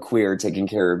a queer taking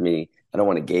care of me. I don't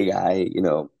want a gay guy,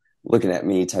 looking at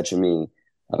me, touching me.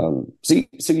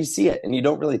 So you see it and you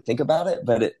don't really think about it,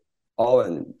 but it all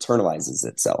internalizes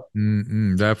itself.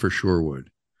 That for sure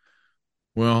would.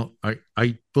 Well,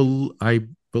 I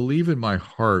believe in my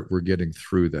heart we're getting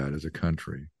through that as a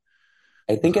country.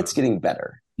 I think it's getting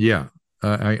better. Yeah.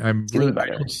 I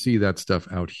don't see that stuff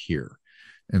out here.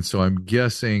 And so I'm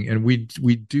guessing, and we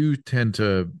do tend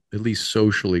to, at least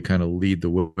socially, kind of lead the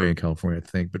way in California, I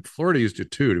think. But Florida used to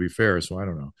too, to be fair. So I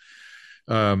don't know.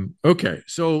 Okay,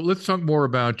 so let's talk more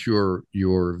about your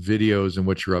videos and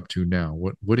what you're up to now.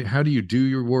 How do you do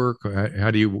your work?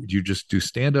 How do you just do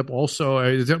stand up also?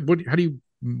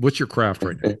 What's your craft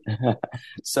right now?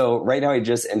 So right now I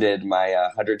just ended my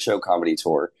 100 show comedy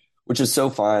tour, which is so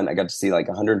fun. I got to see like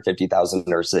 150,000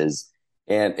 nurses.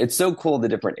 And it's so cool, the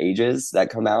different ages that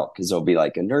come out, because there'll be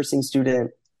like a nursing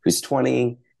student who's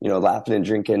 20, laughing and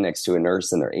drinking next to a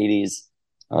nurse in their 80s.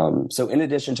 So in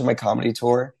addition to my comedy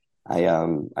tour, I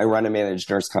run and manage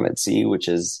NurseCon at Sea, which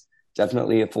is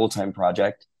definitely a full-time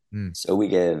project. So we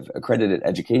give accredited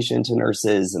education to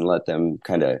nurses and let them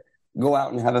kind of go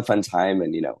out and have a fun time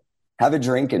and, have a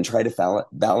drink and try to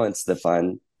balance the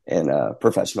fun and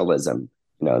professionalism,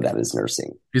 that is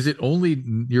nursing. Is it only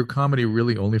your comedy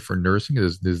really only for nursing?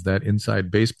 Is that inside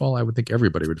baseball? I would think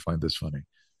everybody would find this funny.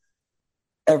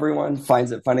 Everyone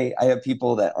finds it funny. I have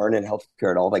people that aren't in healthcare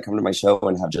at all that come to my show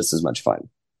and have just as much fun.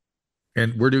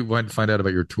 And where do you find out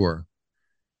about your tour?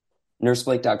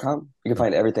 NurseBlake.com. You can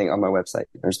find everything on my website,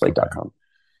 NurseBlake.com.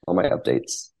 All my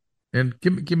updates. And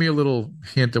give me a little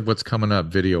hint of what's coming up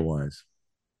video-wise.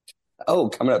 Oh,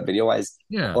 coming up video-wise?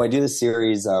 Yeah. Oh, I do the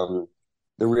series, The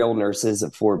Real Nurses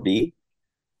of 4B.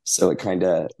 So it kind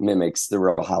of mimics The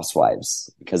Real Housewives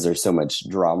because there's so much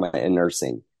drama in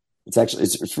nursing.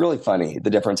 It's really funny, the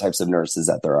different types of nurses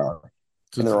that there are.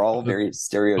 And they're all very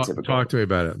stereotypical. Talk to me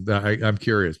about it. I'm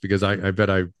curious because I bet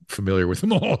I'm familiar with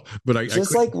them all, but I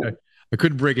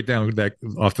couldn't break it down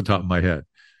off the top of my head.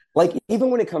 Like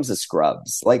even when it comes to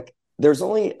scrubs, like there's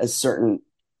only a certain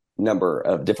number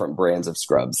of different brands of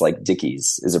scrubs. Like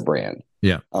Dickies is a brand.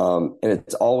 Yeah. And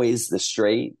it's always the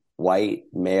straight, white,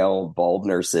 male, bald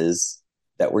nurses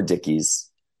that were Dickies.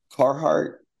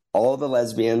 Carhartt, all the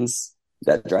lesbians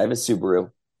that drive a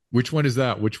Subaru. Which one is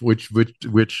that? Which green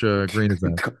is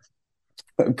that?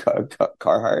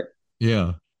 Carhartt.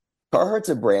 Yeah. Carhartt's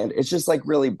a brand. It's just like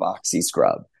really boxy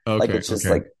scrub. Like Okay. it's just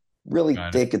Okay. like really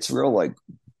Got it. thick. It's real like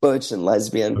butch and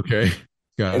lesbian. Okay.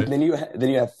 Got And it. then you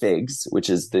have Figs, which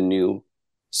is the new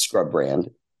scrub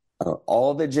brand.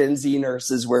 All the Gen Z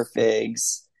nurses wear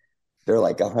Figs. They're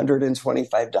like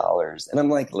 $125. And I'm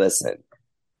like, listen,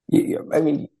 I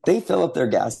mean, they fill up their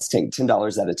gas tank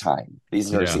 $10 at a time,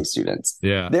 these nursing students.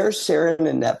 Yeah. They're sharing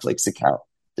a Netflix account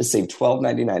to save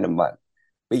 $12.99 a month.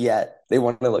 But yet they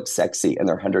want to look sexy in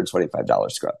their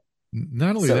 $125 scrub.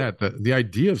 Not only So that, the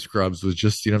idea of scrubs was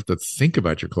just you don't have to think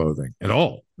about your clothing at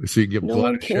all. So you can get no blood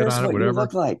one and shit cares on it, what you whatever.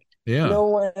 look like. Yeah. No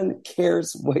one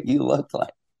cares what you look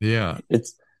like. Yeah.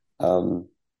 It's so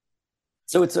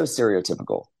it's so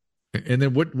stereotypical. And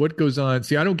then what goes on?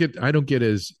 See, I don't get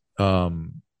as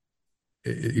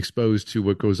exposed to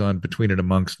what goes on between and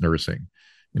amongst nursing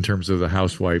in terms of the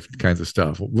housewife kinds of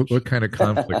stuff. What kind of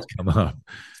conflicts come up?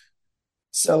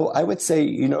 So I would say,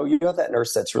 you have that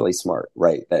nurse that's really smart,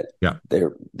 right? That Yeah.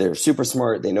 they're super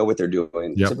smart. They know what they're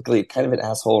doing. Yep. Typically kind of an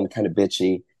asshole and kind of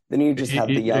bitchy. Then you just have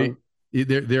the young.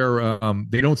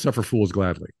 They don't suffer fools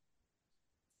gladly.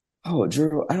 Oh,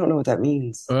 Drew, I don't know what that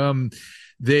means.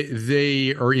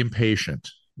 They are impatient.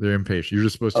 They're impatient. You're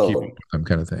just supposed to keep up with them,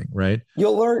 kind of thing, right? You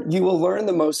will learn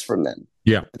the most from them.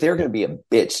 Yeah. But they're going to be a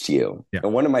bitch to you. Yeah.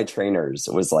 And one of my trainers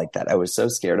was like that. I was so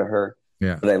scared of her.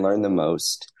 Yeah. But I learned the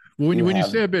most. Well, when you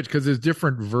say a bitch, because there's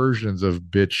different versions of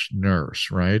bitch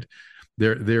nurse, right?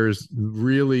 There's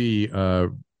really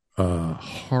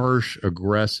harsh,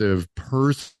 aggressive,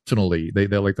 personally. They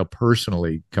like to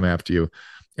personally come after you,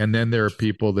 and then there are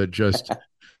people that just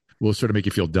will sort of make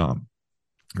you feel dumb,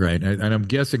 right? And I'm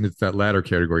guessing it's that latter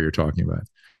category you're talking about.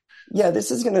 Yeah,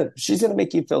 she's gonna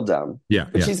make you feel dumb. Yeah,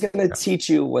 But she's gonna teach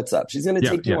you what's up. She's gonna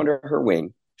take you under her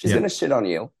wing. She's gonna shit on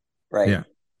you, right? Yeah.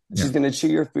 She's gonna chew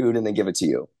your food and then give it to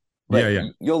you. But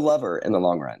you'll love her in the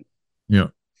long run. Yeah.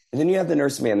 And then you have the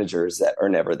nurse managers that are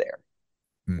never there.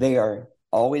 They are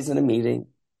always in a meeting.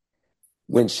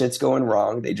 When shit's going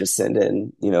wrong, they just send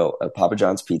in, a Papa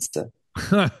John's pizza.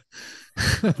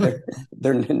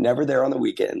 They're never there on the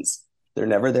weekends. They're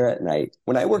never there at night.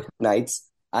 When I worked nights,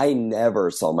 I never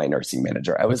saw my nursing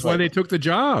manager. That's why they took the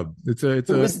job. It's a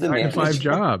 9-to-5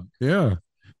 job. Yeah.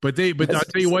 But I'll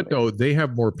tell you what, though, they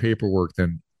have more paperwork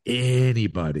than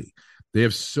anybody. They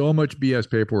have so much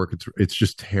BS paperwork. It's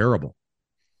just terrible.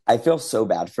 I feel so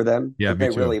bad for them. Yeah,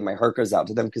 me too. My heart goes out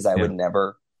to them because I would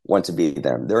never want to be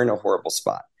them. They're in a horrible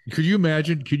spot. Could you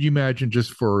imagine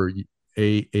just for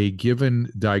a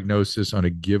given diagnosis on a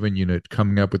given unit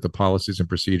coming up with the policies and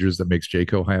procedures that makes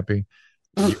Jayco happy?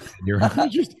 You're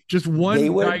just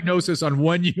one diagnosis on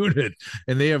one unit,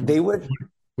 and they would.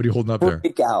 What are you holding up there?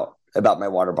 Freak out about my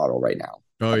water bottle right now.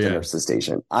 Oh, at the nurse's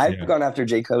station. I've gone after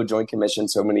Jayco Joint Commission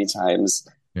so many times.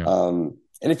 Yeah.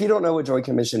 And if you don't know what Joint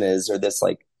Commission is, or this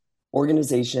like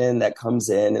organization that comes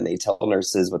in and they tell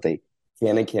nurses what they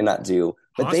can and cannot do,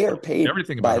 but they are paid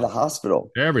by the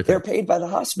hospital. Everything. They're paid by the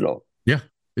hospital. Yeah.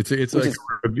 It's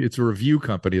a review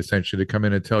company essentially to come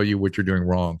in and tell you what you're doing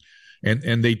wrong.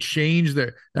 And they change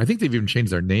I think they've even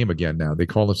changed their name again now. They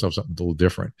call themselves something a little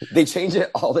different. They change it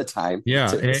all the time. Yeah.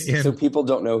 So people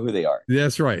don't know who they are.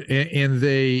 That's right.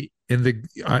 I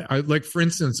like, for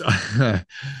instance,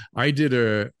 I did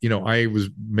I was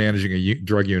managing a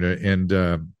drug unit,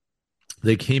 and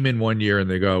they came in one year and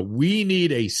they go, we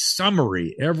need a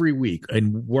summary every week,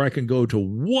 and where I can go to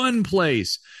one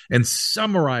place and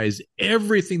summarize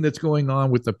everything that's going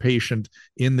on with the patient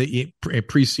in the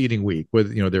preceding week,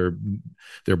 with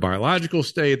their biological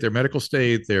state, their medical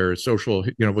state, their social,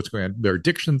 what's going on, their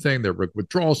addiction thing, their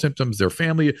withdrawal symptoms, their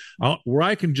family, where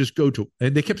I can just go to,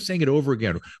 and they kept saying it over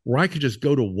again, where I could just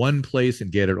go to one place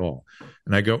and get it all.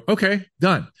 And I go, okay,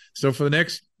 done. So for the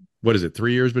next, what is it,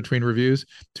 3 years between reviews,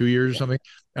 2 years or something,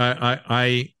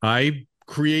 I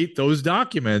create those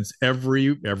documents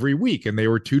every week, and they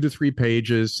were 2 to 3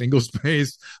 pages, single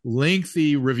spaced,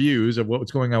 lengthy reviews of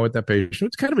what's going on with that patient.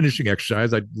 It's kind of an interesting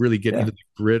exercise. I really get into the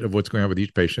grit of what's going on with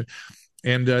each patient.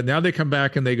 And now they come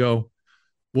back and they go,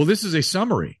 well, this is a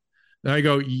summary. And I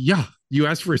go, yeah, you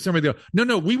asked for a summary. They go,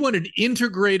 no, we want an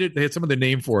integrated, they had some of the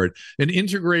name for it, an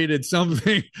integrated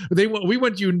something. We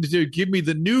want you to give me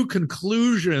the new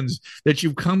conclusions that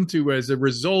you've come to as a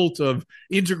result of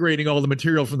integrating all the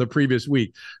material from the previous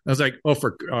week. I was like,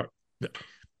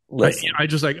 listen, I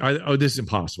just like, this is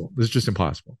impossible. This is just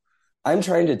impossible. I'm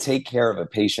trying to take care of a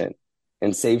patient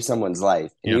and save someone's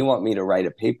life, and you want me to write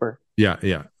a paper?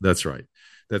 Yeah, that's right.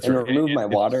 That's and right. remove my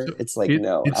water. It's like,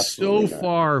 no, it's so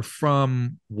far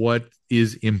from what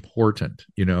is important,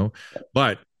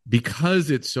 but because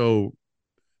it's so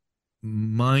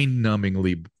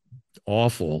mind-numbingly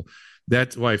awful,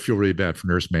 that's why I feel really bad for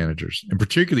nurse managers, and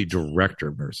particularly director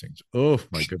of nursing. Oh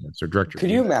my goodness, or director.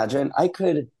 Could you imagine? I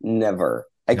could never.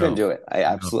 I couldn't do it.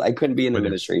 I couldn't be in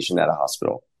administration at a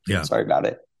hospital. Yeah, sorry about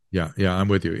it. Yeah, I'm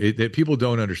with you. People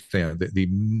don't understand the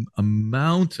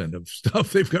mountain of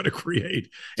stuff they've got to create,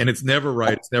 and it's never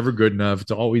right. It's never good enough.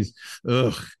 It's always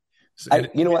you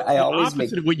know what? I always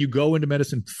opposite of what you go into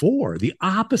medicine for. The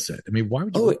opposite. I mean, why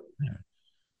would you?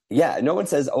 Yeah, no one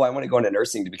says, "Oh, I want to go into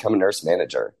nursing to become a nurse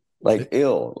manager." Like,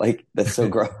 ew, like that's so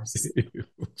gross. Ew,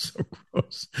 so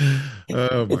gross.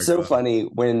 Oh, it's so funny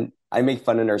when I make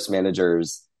fun of nurse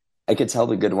managers. I could tell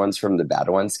the good ones from the bad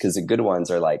ones, because the good ones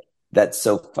are like, "That's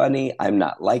so funny. I'm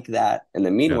not like that." And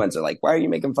the mean ones are like, "Why are you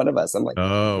making fun of us?" I'm like,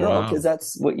 "Oh, girl, because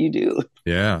that's what you do."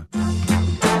 Yeah.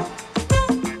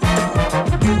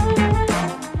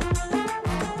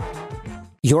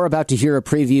 You're about to hear a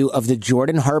preview of The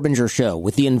Jordan Harbinger Show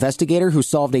with the investigator who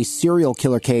solved a serial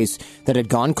killer case that had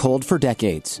gone cold for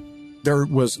decades. There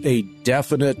was a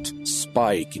definite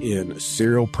spike in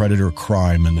serial predator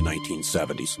crime in the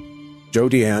 1970s. Joe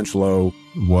D'Angelo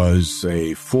was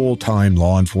a full-time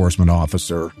law enforcement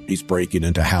officer. He's breaking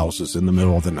into houses in the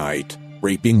middle of the night,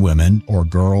 raping women or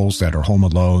girls that are home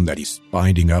alone that he's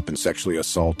binding up and sexually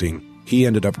assaulting. He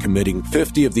ended up committing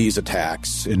 50 of these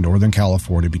attacks in Northern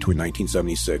California between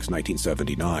 1976 and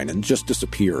 1979 and just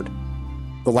disappeared.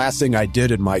 The last thing I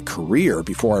did in my career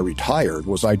before I retired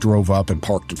was I drove up and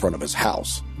parked in front of his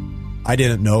house. I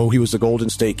didn't know he was the Golden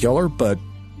State Killer, but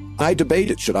I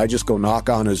debated, should I just go knock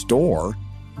on his door?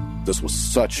 This was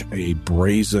such a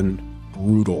brazen,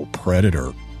 brutal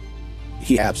predator.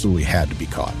 He absolutely had to be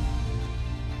caught.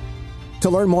 To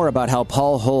learn more about how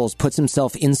Paul Holes puts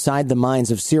himself inside the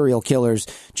minds of serial killers,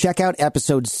 check out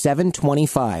episode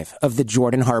 725 of The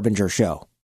Jordan Harbinger Show.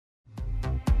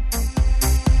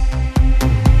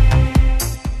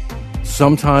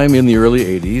 Sometime in the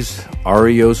early 80s,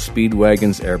 REO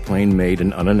Speedwagon's airplane made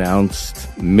an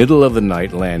unannounced,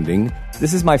 middle-of-the-night landing.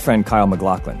 This is my friend Kyle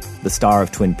MacLachlan, the star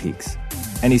of Twin Peaks.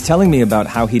 And he's telling me about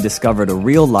how he discovered a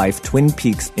real-life Twin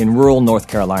Peaks in rural North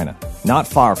Carolina, not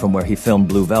far from where he filmed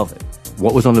Blue Velvet.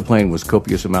 What was on the plane was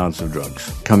copious amounts of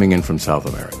drugs coming in from South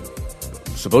America.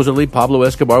 Supposedly, Pablo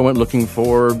Escobar went looking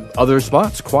for other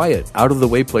spots, quiet,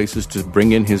 out-of-the-way places to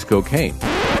bring in his cocaine.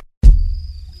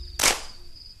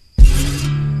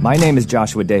 My name is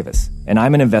Joshua Davis, and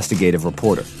I'm an investigative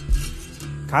reporter.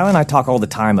 Kyle and I talk all the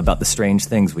time about the strange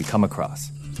things we come across,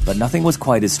 but nothing was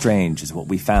quite as strange as what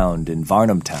we found in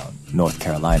Varnamtown, North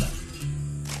Carolina.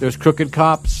 There's crooked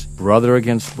cops, brother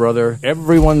against brother.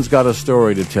 Everyone's got a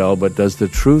story to tell, but does the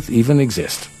truth even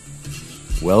exist?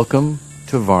 Welcome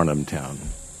to Varnamtown.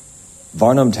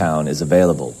 Varnamtown is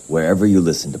available wherever you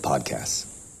listen to podcasts.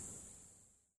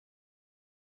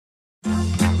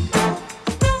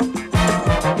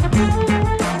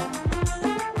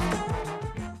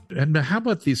 And how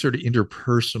about the sort of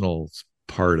interpersonal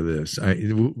part of this?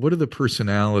 What are the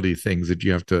personality things that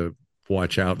you have to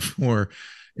watch out for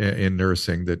in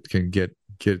nursing that can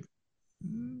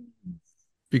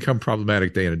become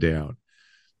problematic day in and day out?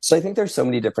 So I think there's so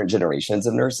many different generations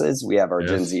of nurses. We have our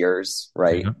Gen Zers,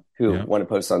 right, who want to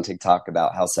post on TikTok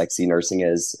about how sexy nursing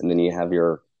is, and then you have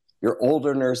your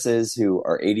older nurses who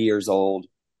are 80 years old,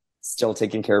 still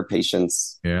taking care of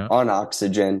patients on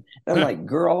oxygen. And I'm like,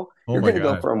 girl, you're going to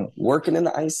go from working in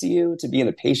the ICU to being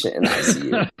a patient in the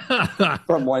ICU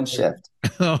from one shift.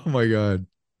 Oh my God.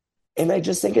 And I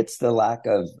just think it's the lack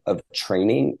of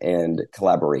training and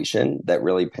collaboration that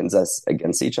really pins us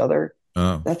against each other.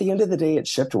 Oh. At the end of the day, it's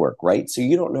shift work, right? So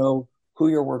you don't know who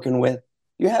you're working with.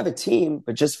 You have a team,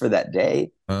 but just for that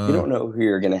day, you don't know who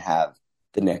you're going to have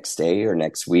the next day or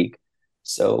next week.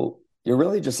 So you're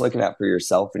really just looking out for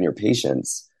yourself and your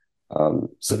patients.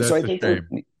 So I think there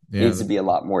needs to be a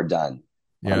lot more done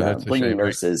on bringing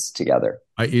nurses together.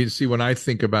 You see, when I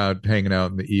think about hanging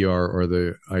out in the ER or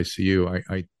the ICU,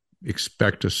 I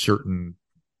expect a certain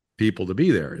people to be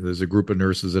there. There's a group of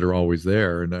nurses that are always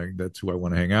there, and that's who I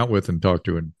want to hang out with and talk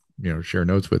to and share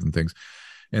notes with and things.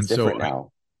 And it's different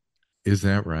now. Is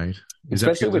that right?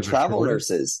 Especially with travel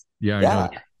nurses. Yeah.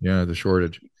 The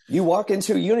shortage. You walk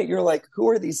into a unit, you're like, who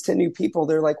are these 10 new people?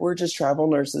 They're like, we're just travel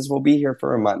nurses. We'll be here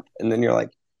for a month. And then you're like,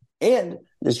 and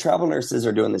these travel nurses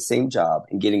are doing the same job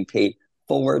and getting paid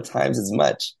 4 times as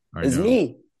much as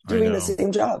me doing the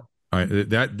same job.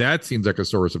 That seems like a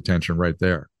source of tension right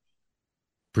there.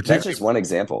 That's just one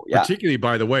example. Yeah. Particularly,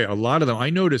 by the way, a lot of them, I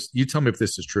noticed, you tell me if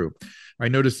this is true. I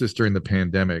noticed this during the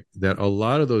pandemic, that a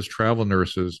lot of those travel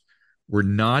nurses were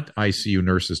not ICU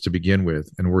nurses to begin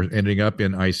with, and were ending up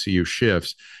in ICU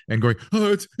shifts and going,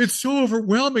 oh, it's so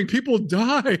overwhelming. People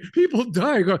die.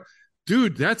 I go,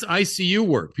 dude, that's ICU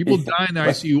work. People die in the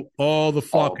ICU all the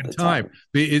fucking time.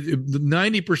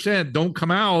 90% don't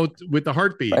come out with the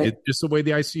heartbeat. Right. It's just the way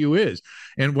the ICU is.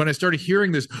 And when I started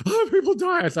hearing this, oh, people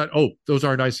die, I thought, oh, those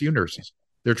aren't ICU nurses.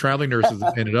 They're traveling nurses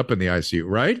that ended up in the ICU,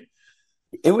 right?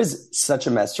 It was such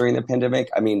a mess during the pandemic.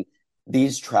 I mean,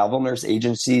 these travel nurse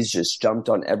agencies just jumped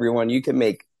on everyone. You can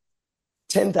make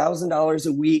 $10,000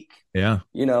 a week. Yeah.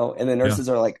 You know, and the nurses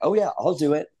are like, oh, yeah, I'll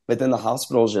do it. But then the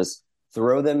hospitals just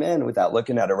throw them in without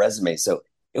looking at a resume. So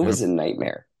it was a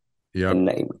nightmare. Yeah.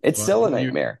 It's still a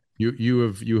nightmare.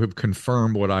 You have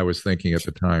confirmed what I was thinking at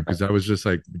the time, because I was just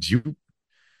like,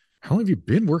 how long have you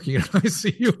been working in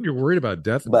ICU and you're worried about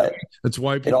death? But that's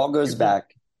why it all goes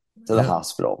back to the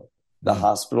hospital. The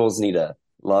hospitals need to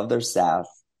love their staff,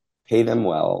 pay them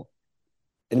well,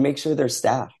 and make sure they're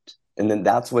staffed. And then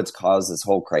that's what's caused this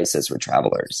whole crisis with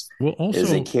travelers. Well, also, is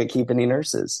they can't keep any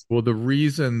nurses. Well, the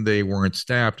reason they weren't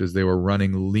staffed is they were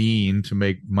running lean to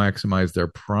maximize their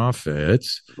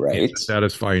profits, right? To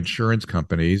satisfy insurance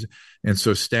companies. And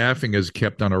so staffing is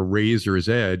kept on a razor's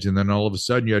edge. And then all of a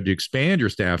sudden you had to expand your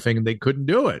staffing, and they couldn't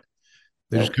do it.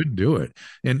 They just couldn't do it.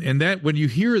 And that, when you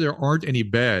hear there aren't any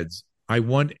beds, I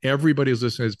want everybody who's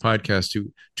listening to this podcast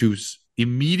to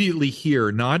immediately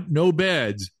hear, not no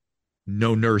beds,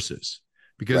 no nurses,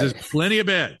 because there's plenty of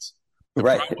beds. The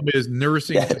problem is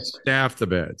nursing to staff the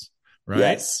beds, right?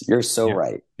 Yes, you're so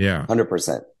right. Yeah,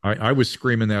 100%. I was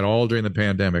screaming that all during the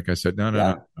pandemic. I said,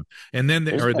 no. And then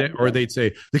they'd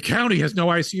say the county has no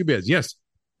ICU beds. Yes,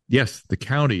 the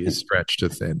county is stretched to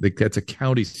thin. That's a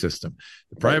county system.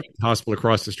 The private hospital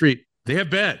across the street, they have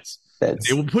beds.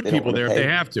 They will put people there if they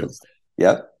have to.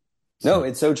 Yep. No,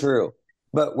 it's so true.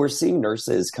 But we're seeing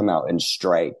nurses come out and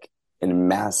strike in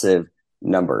massive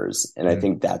numbers. And I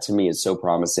think that, to me, is so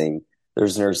promising.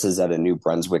 There's nurses out of New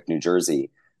Brunswick, New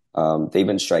Jersey. They've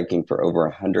been striking for over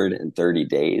 130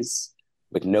 days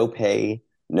with no pay,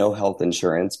 no health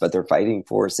insurance, but they're fighting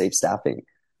for safe staffing.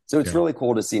 So it's really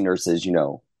cool to see nurses,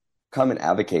 come and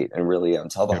advocate and really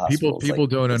tell the hospitals. People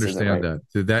don't understand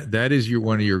that is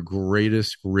one of your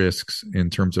greatest risks in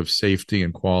terms of safety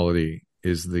and quality,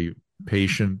 is the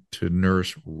patient to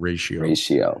nurse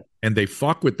ratio. And they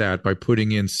fuck with that by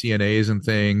putting in CNAs and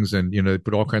things, and they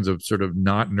put all kinds of sort of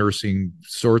not nursing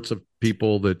sorts of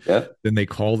people that then they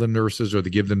call them nurses, or they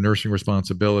give them nursing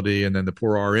responsibility, and then the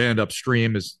poor RN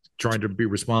upstream is trying to be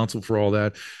responsible for all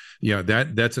that. Yeah,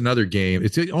 that's another game.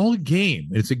 It's all a game.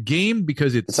 It's a game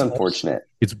because it's unfortunate.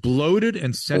 It's bloated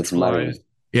and centralized,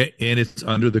 and it's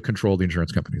under the control of the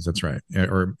insurance companies. That's right.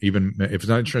 Or even if it's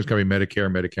not insurance company,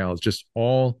 Medicare, Medi-Cal, it's just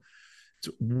it's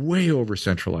way over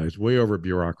centralized, way over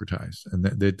bureaucratized, and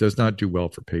that does not do well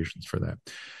for patients for that.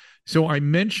 So I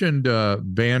mentioned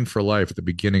Band for Life at the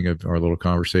beginning of our little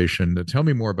conversation. Tell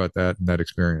me more about that and that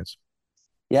experience.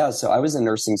 Yeah, so I was in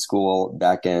nursing school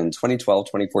back in 2012,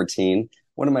 2014.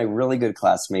 One of my really good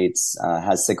classmates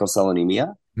has sickle cell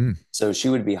anemia. So she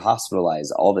would be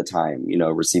hospitalized all the time,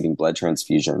 receiving blood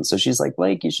transfusions. So she's like,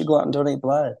 Blake, you should go out and donate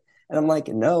blood. And I'm like,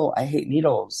 no, I hate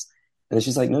needles. And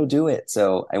she's like, no, do it.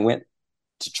 So I went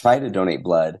to try to donate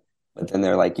blood, but then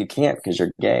they're like, you can't because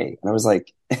you're gay. And I was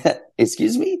like,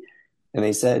 excuse me? And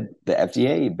they said the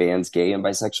FDA bans gay and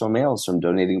bisexual males from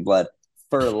donating blood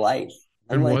for life.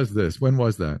 When was this? When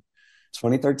was that?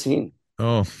 2013.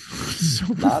 Oh, so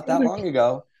not that long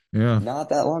ago. Yeah. Not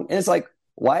that long. And it's like,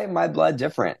 why is my blood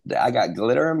different? I got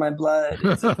glitter in my blood.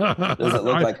 Does it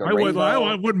look like a rainbow?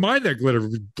 I wouldn't mind that glitter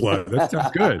blood. That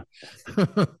sounds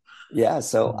good. Yeah.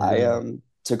 So I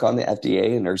took on the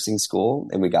FDA in nursing school,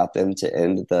 and we got them to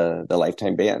end the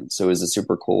lifetime ban. So it was a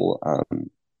super cool,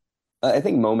 I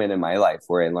think, moment in my life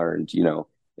where I learned,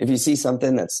 if you see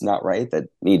something that's not right, that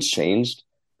needs changed,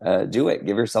 do it.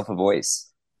 Give yourself a voice.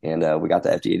 And we got the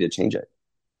FDA to change it.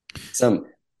 Some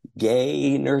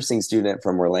gay nursing student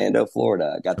from Orlando,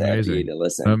 Florida, got the FDA to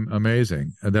listen.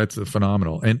 Amazing. That's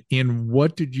phenomenal. And in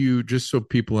what did you, just so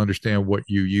people understand what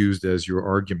you used as your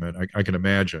argument, I can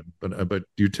imagine, but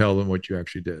you tell them what you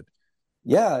actually did.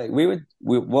 Yeah,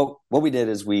 what we did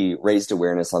is we raised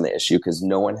awareness on the issue because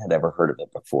no one had ever heard of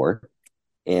it before.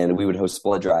 And we would host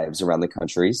blood drives around the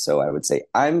country. So I would say,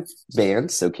 I'm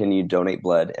banned, so can you donate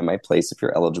blood in my place if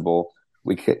you're eligible?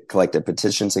 We collected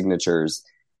petition signatures,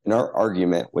 and our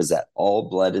argument was that all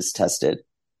blood is tested.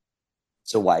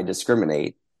 So why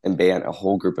discriminate and ban a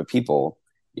whole group of people,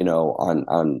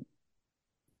 on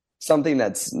something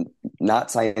that's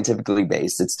not scientifically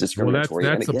based. It's discriminatory.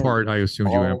 Well, that's the part I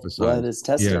assumed you emphasized. Blood is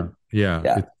tested.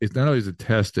 Yeah. It's not only is it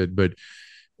tested, but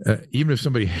even if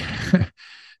somebody,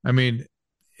 I mean,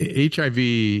 HIV,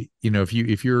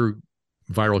 if your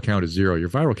viral count is 0, your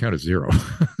viral count is 0.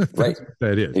 Right.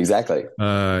 That is exactly.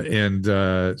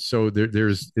 So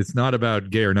there's, it's not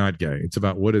about gay or not gay. It's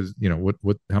about what is,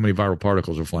 how many viral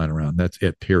particles are flying around. That's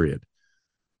it, period.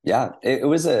 Yeah. It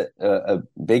was a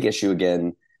big issue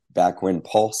again back when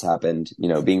Pulse happened,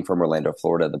 being from Orlando,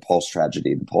 Florida, the Pulse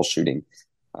tragedy, the Pulse shooting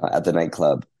at the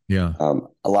nightclub. Yeah.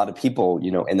 A lot of people,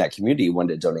 in that community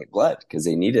wanted to donate blood because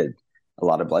they needed a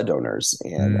lot of blood donors.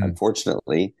 And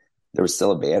unfortunately, there was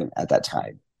still a ban at that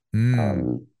time.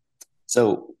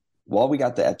 So while we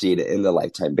got the FDA to end the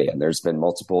lifetime ban, there's been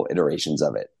multiple iterations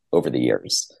of it over the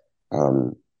years.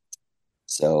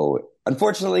 So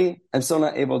unfortunately, I'm still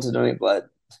not able to donate blood.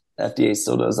 The FDA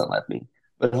still doesn't let me,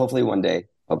 but hopefully one day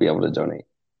I'll be able to donate.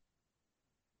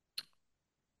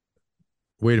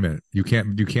 Wait a minute. You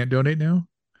can't donate now?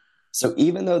 So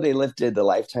even though they lifted the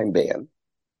lifetime ban,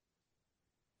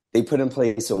 they put in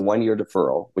place a 1-year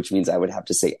deferral, which means I would have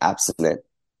to stay abstinent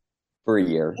for a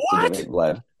year to donate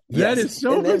blood. That is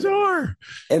so bizarre.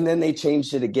 And then they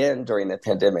changed it again during the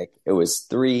pandemic. It was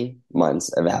 3 months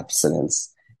of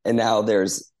abstinence. And now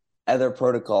there's other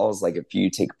protocols, like if you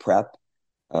take PrEP,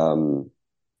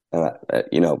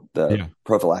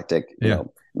 prophylactic,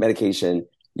 medication,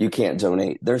 you can't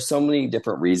donate. There's so many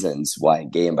different reasons why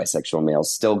gay and bisexual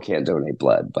males still can't donate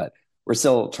blood, but we're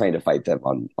still trying to fight them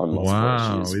on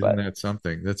multiple issues. Isn't that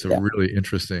something? That's a really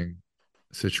interesting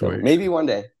situation. So maybe one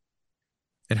day.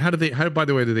 And by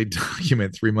the way, do they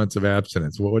document 3 months of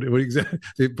abstinence? What exactly?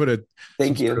 They put a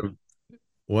thank you.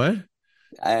 What?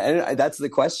 That's the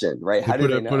question, right? How do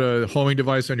they know? Put a homing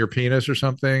device on your penis or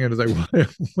something? And it's like,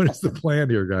 what is the plan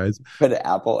here, guys? Put an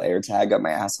Apple AirTag on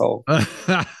my asshole.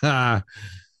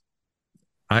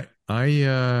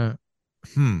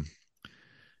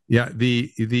 Yeah,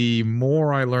 the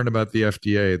more I learn about the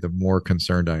FDA, the more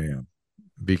concerned I am,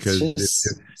 because if this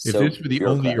were the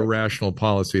only irrational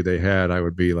policy they had, I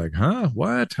would be like, huh,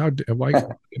 what? Why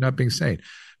are you not being sane?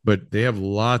 But they have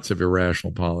lots of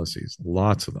irrational policies,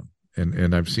 lots of them,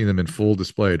 and I've seen them in full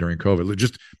display during COVID.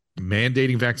 Just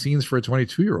mandating vaccines for a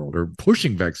 22-year-old or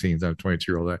pushing vaccines on a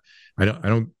 22-year-old. I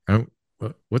don't.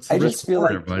 What's the risk? I just feel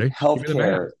like everybody?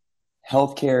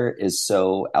 Healthcare is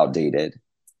so outdated.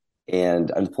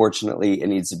 And unfortunately, it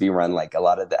needs to be run like a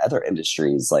lot of the other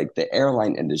industries, like the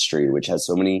airline industry, which has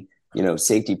so many,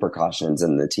 safety precautions,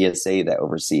 and the TSA that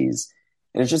oversees.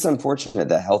 And it's just unfortunate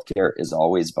that healthcare is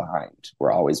always behind.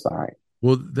 We're always behind.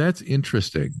 Well, that's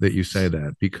interesting that you say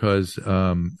that, because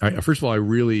first of all, I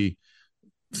really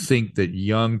think that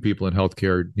young people in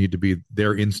healthcare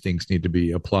their instincts need to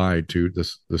be applied to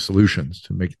the solutions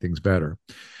to make things better.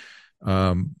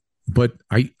 But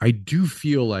I do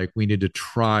feel like we need to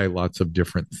try lots of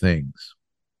different things.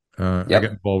 I got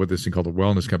involved with this thing called the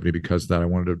Wellness Company because that I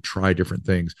wanted to try different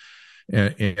things.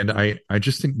 And I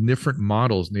just think different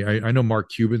models. I know Mark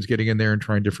Cuban's getting in there and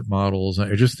trying different models.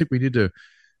 I just think we need to,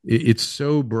 it's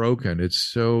so broken. It's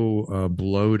so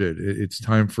bloated. It's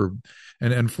time for,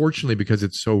 and unfortunately, because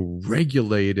it's so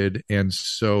regulated and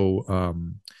so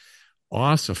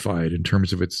ossified in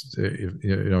terms of its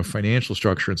financial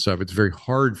structure and stuff, it's very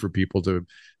hard for people to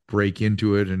break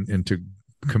into it and to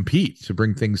compete, to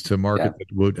bring things to market that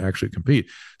would actually compete.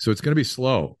 So it's going to be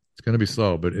slow. It's going to be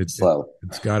slow, but it's slow.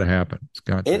 It's got to happen. It's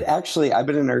got to. Actually, I've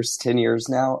been a nurse 10 years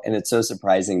now, and it's so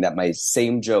surprising that my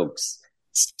same jokes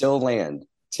still land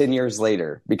 10 years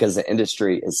later because the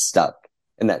industry is stuck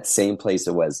in that same place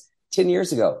it was 10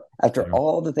 years ago, after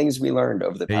all the things we learned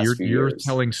over the past few years. You're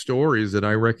telling stories that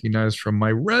I recognize from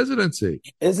my residency.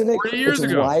 Isn't it? 40 years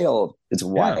ago. Wild. It's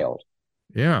wild.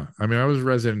 Yeah. I mean, I was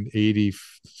resident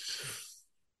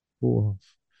 84,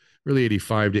 really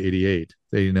 85 to 88,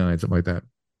 89, something like that.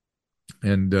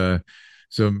 And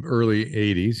some early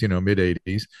 80s, mid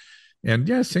 80s.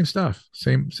 And same stuff,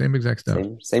 same exact stuff.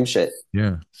 Same shit.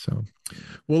 Yeah. So,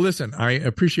 well, listen, I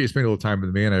appreciate you spending a little time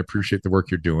with me, and I appreciate the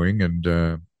work you're doing. And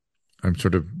I'm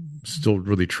sort of still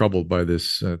really troubled by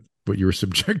this, what you were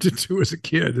subjected to as a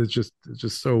kid. It's just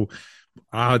so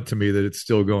odd to me that it's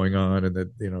still going on, and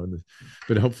that,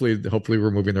 but hopefully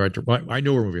we're moving in the right direction. I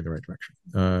know we're moving in the right direction.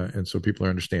 And so people are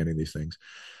understanding these things.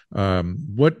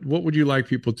 What would you like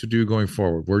people to do going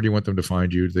forward? Where do you want them to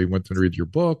find you? Do they want them to read your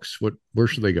books? Where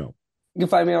should they go? You can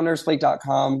find me on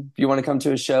nurseblake.com. If you want to come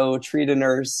to a show, treat a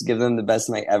nurse, give them the best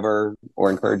night ever, or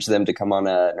encourage them to come on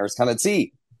a NurseCon at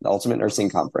Sea, the Ultimate Nursing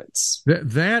Conference.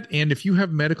 That, and if you have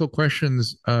medical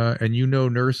questions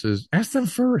and nurses, ask them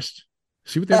first.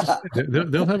 See what they have to say.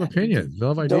 They'll have opinions. They'll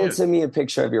have ideas. Don't send me a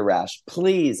picture of your rash.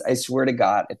 Please, I swear to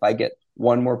God, if I get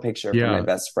one more picture from my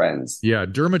best friends. Yeah,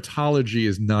 dermatology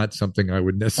is not something I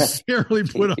would necessarily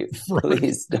put up front.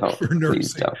 Please don't. For nursing.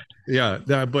 Please don't.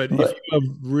 Yeah, but if you have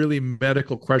really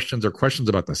medical questions or questions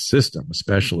about the system,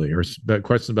 especially, or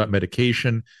questions about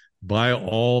medication, by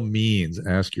all means,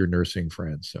 ask your nursing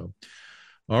friends. So,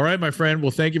 all right, my friend.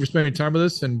 Well, thank you for spending time with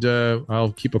us, and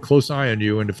I'll keep a close eye on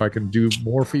you. And if I can do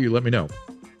more for you, let me know.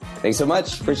 Thanks so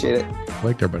much. Appreciate it.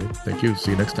 Liked everybody. Thank you.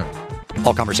 See you next time.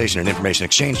 All conversation and information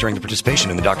exchanged during the participation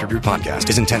in the Dr. Drew podcast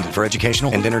is intended for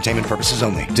educational and entertainment purposes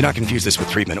only. Do not confuse this with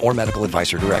treatment or medical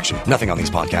advice or direction. Nothing on these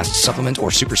podcasts supplement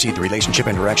or supersede the relationship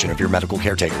and direction of your medical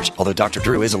caretakers. Although Dr.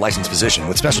 Drew is a licensed physician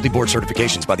with specialty board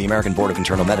certifications by the American Board of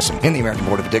Internal Medicine and the American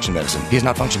Board of Addiction Medicine, he is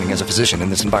not functioning as a physician in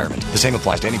this environment. The same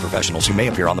applies to any professionals who may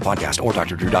appear on the podcast or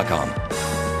drdrew.com.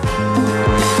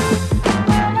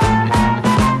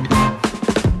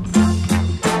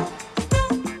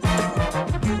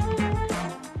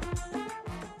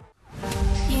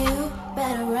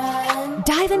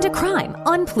 Dive into crime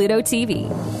on Pluto TV.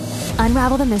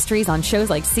 Unravel the mysteries on shows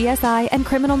like CSI and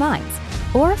Criminal Minds,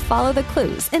 or follow the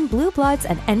clues in Blue Bloods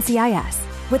and NCIS.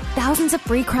 With thousands of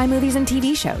free crime movies and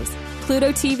TV shows,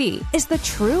 Pluto TV is the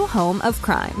true home of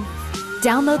crime.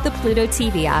 Download the Pluto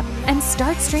TV app and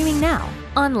start streaming now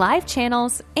on live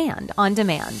channels and on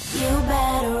demand. You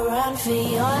better run for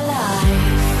your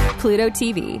life. Pluto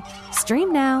TV.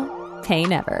 Stream now, pay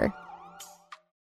never.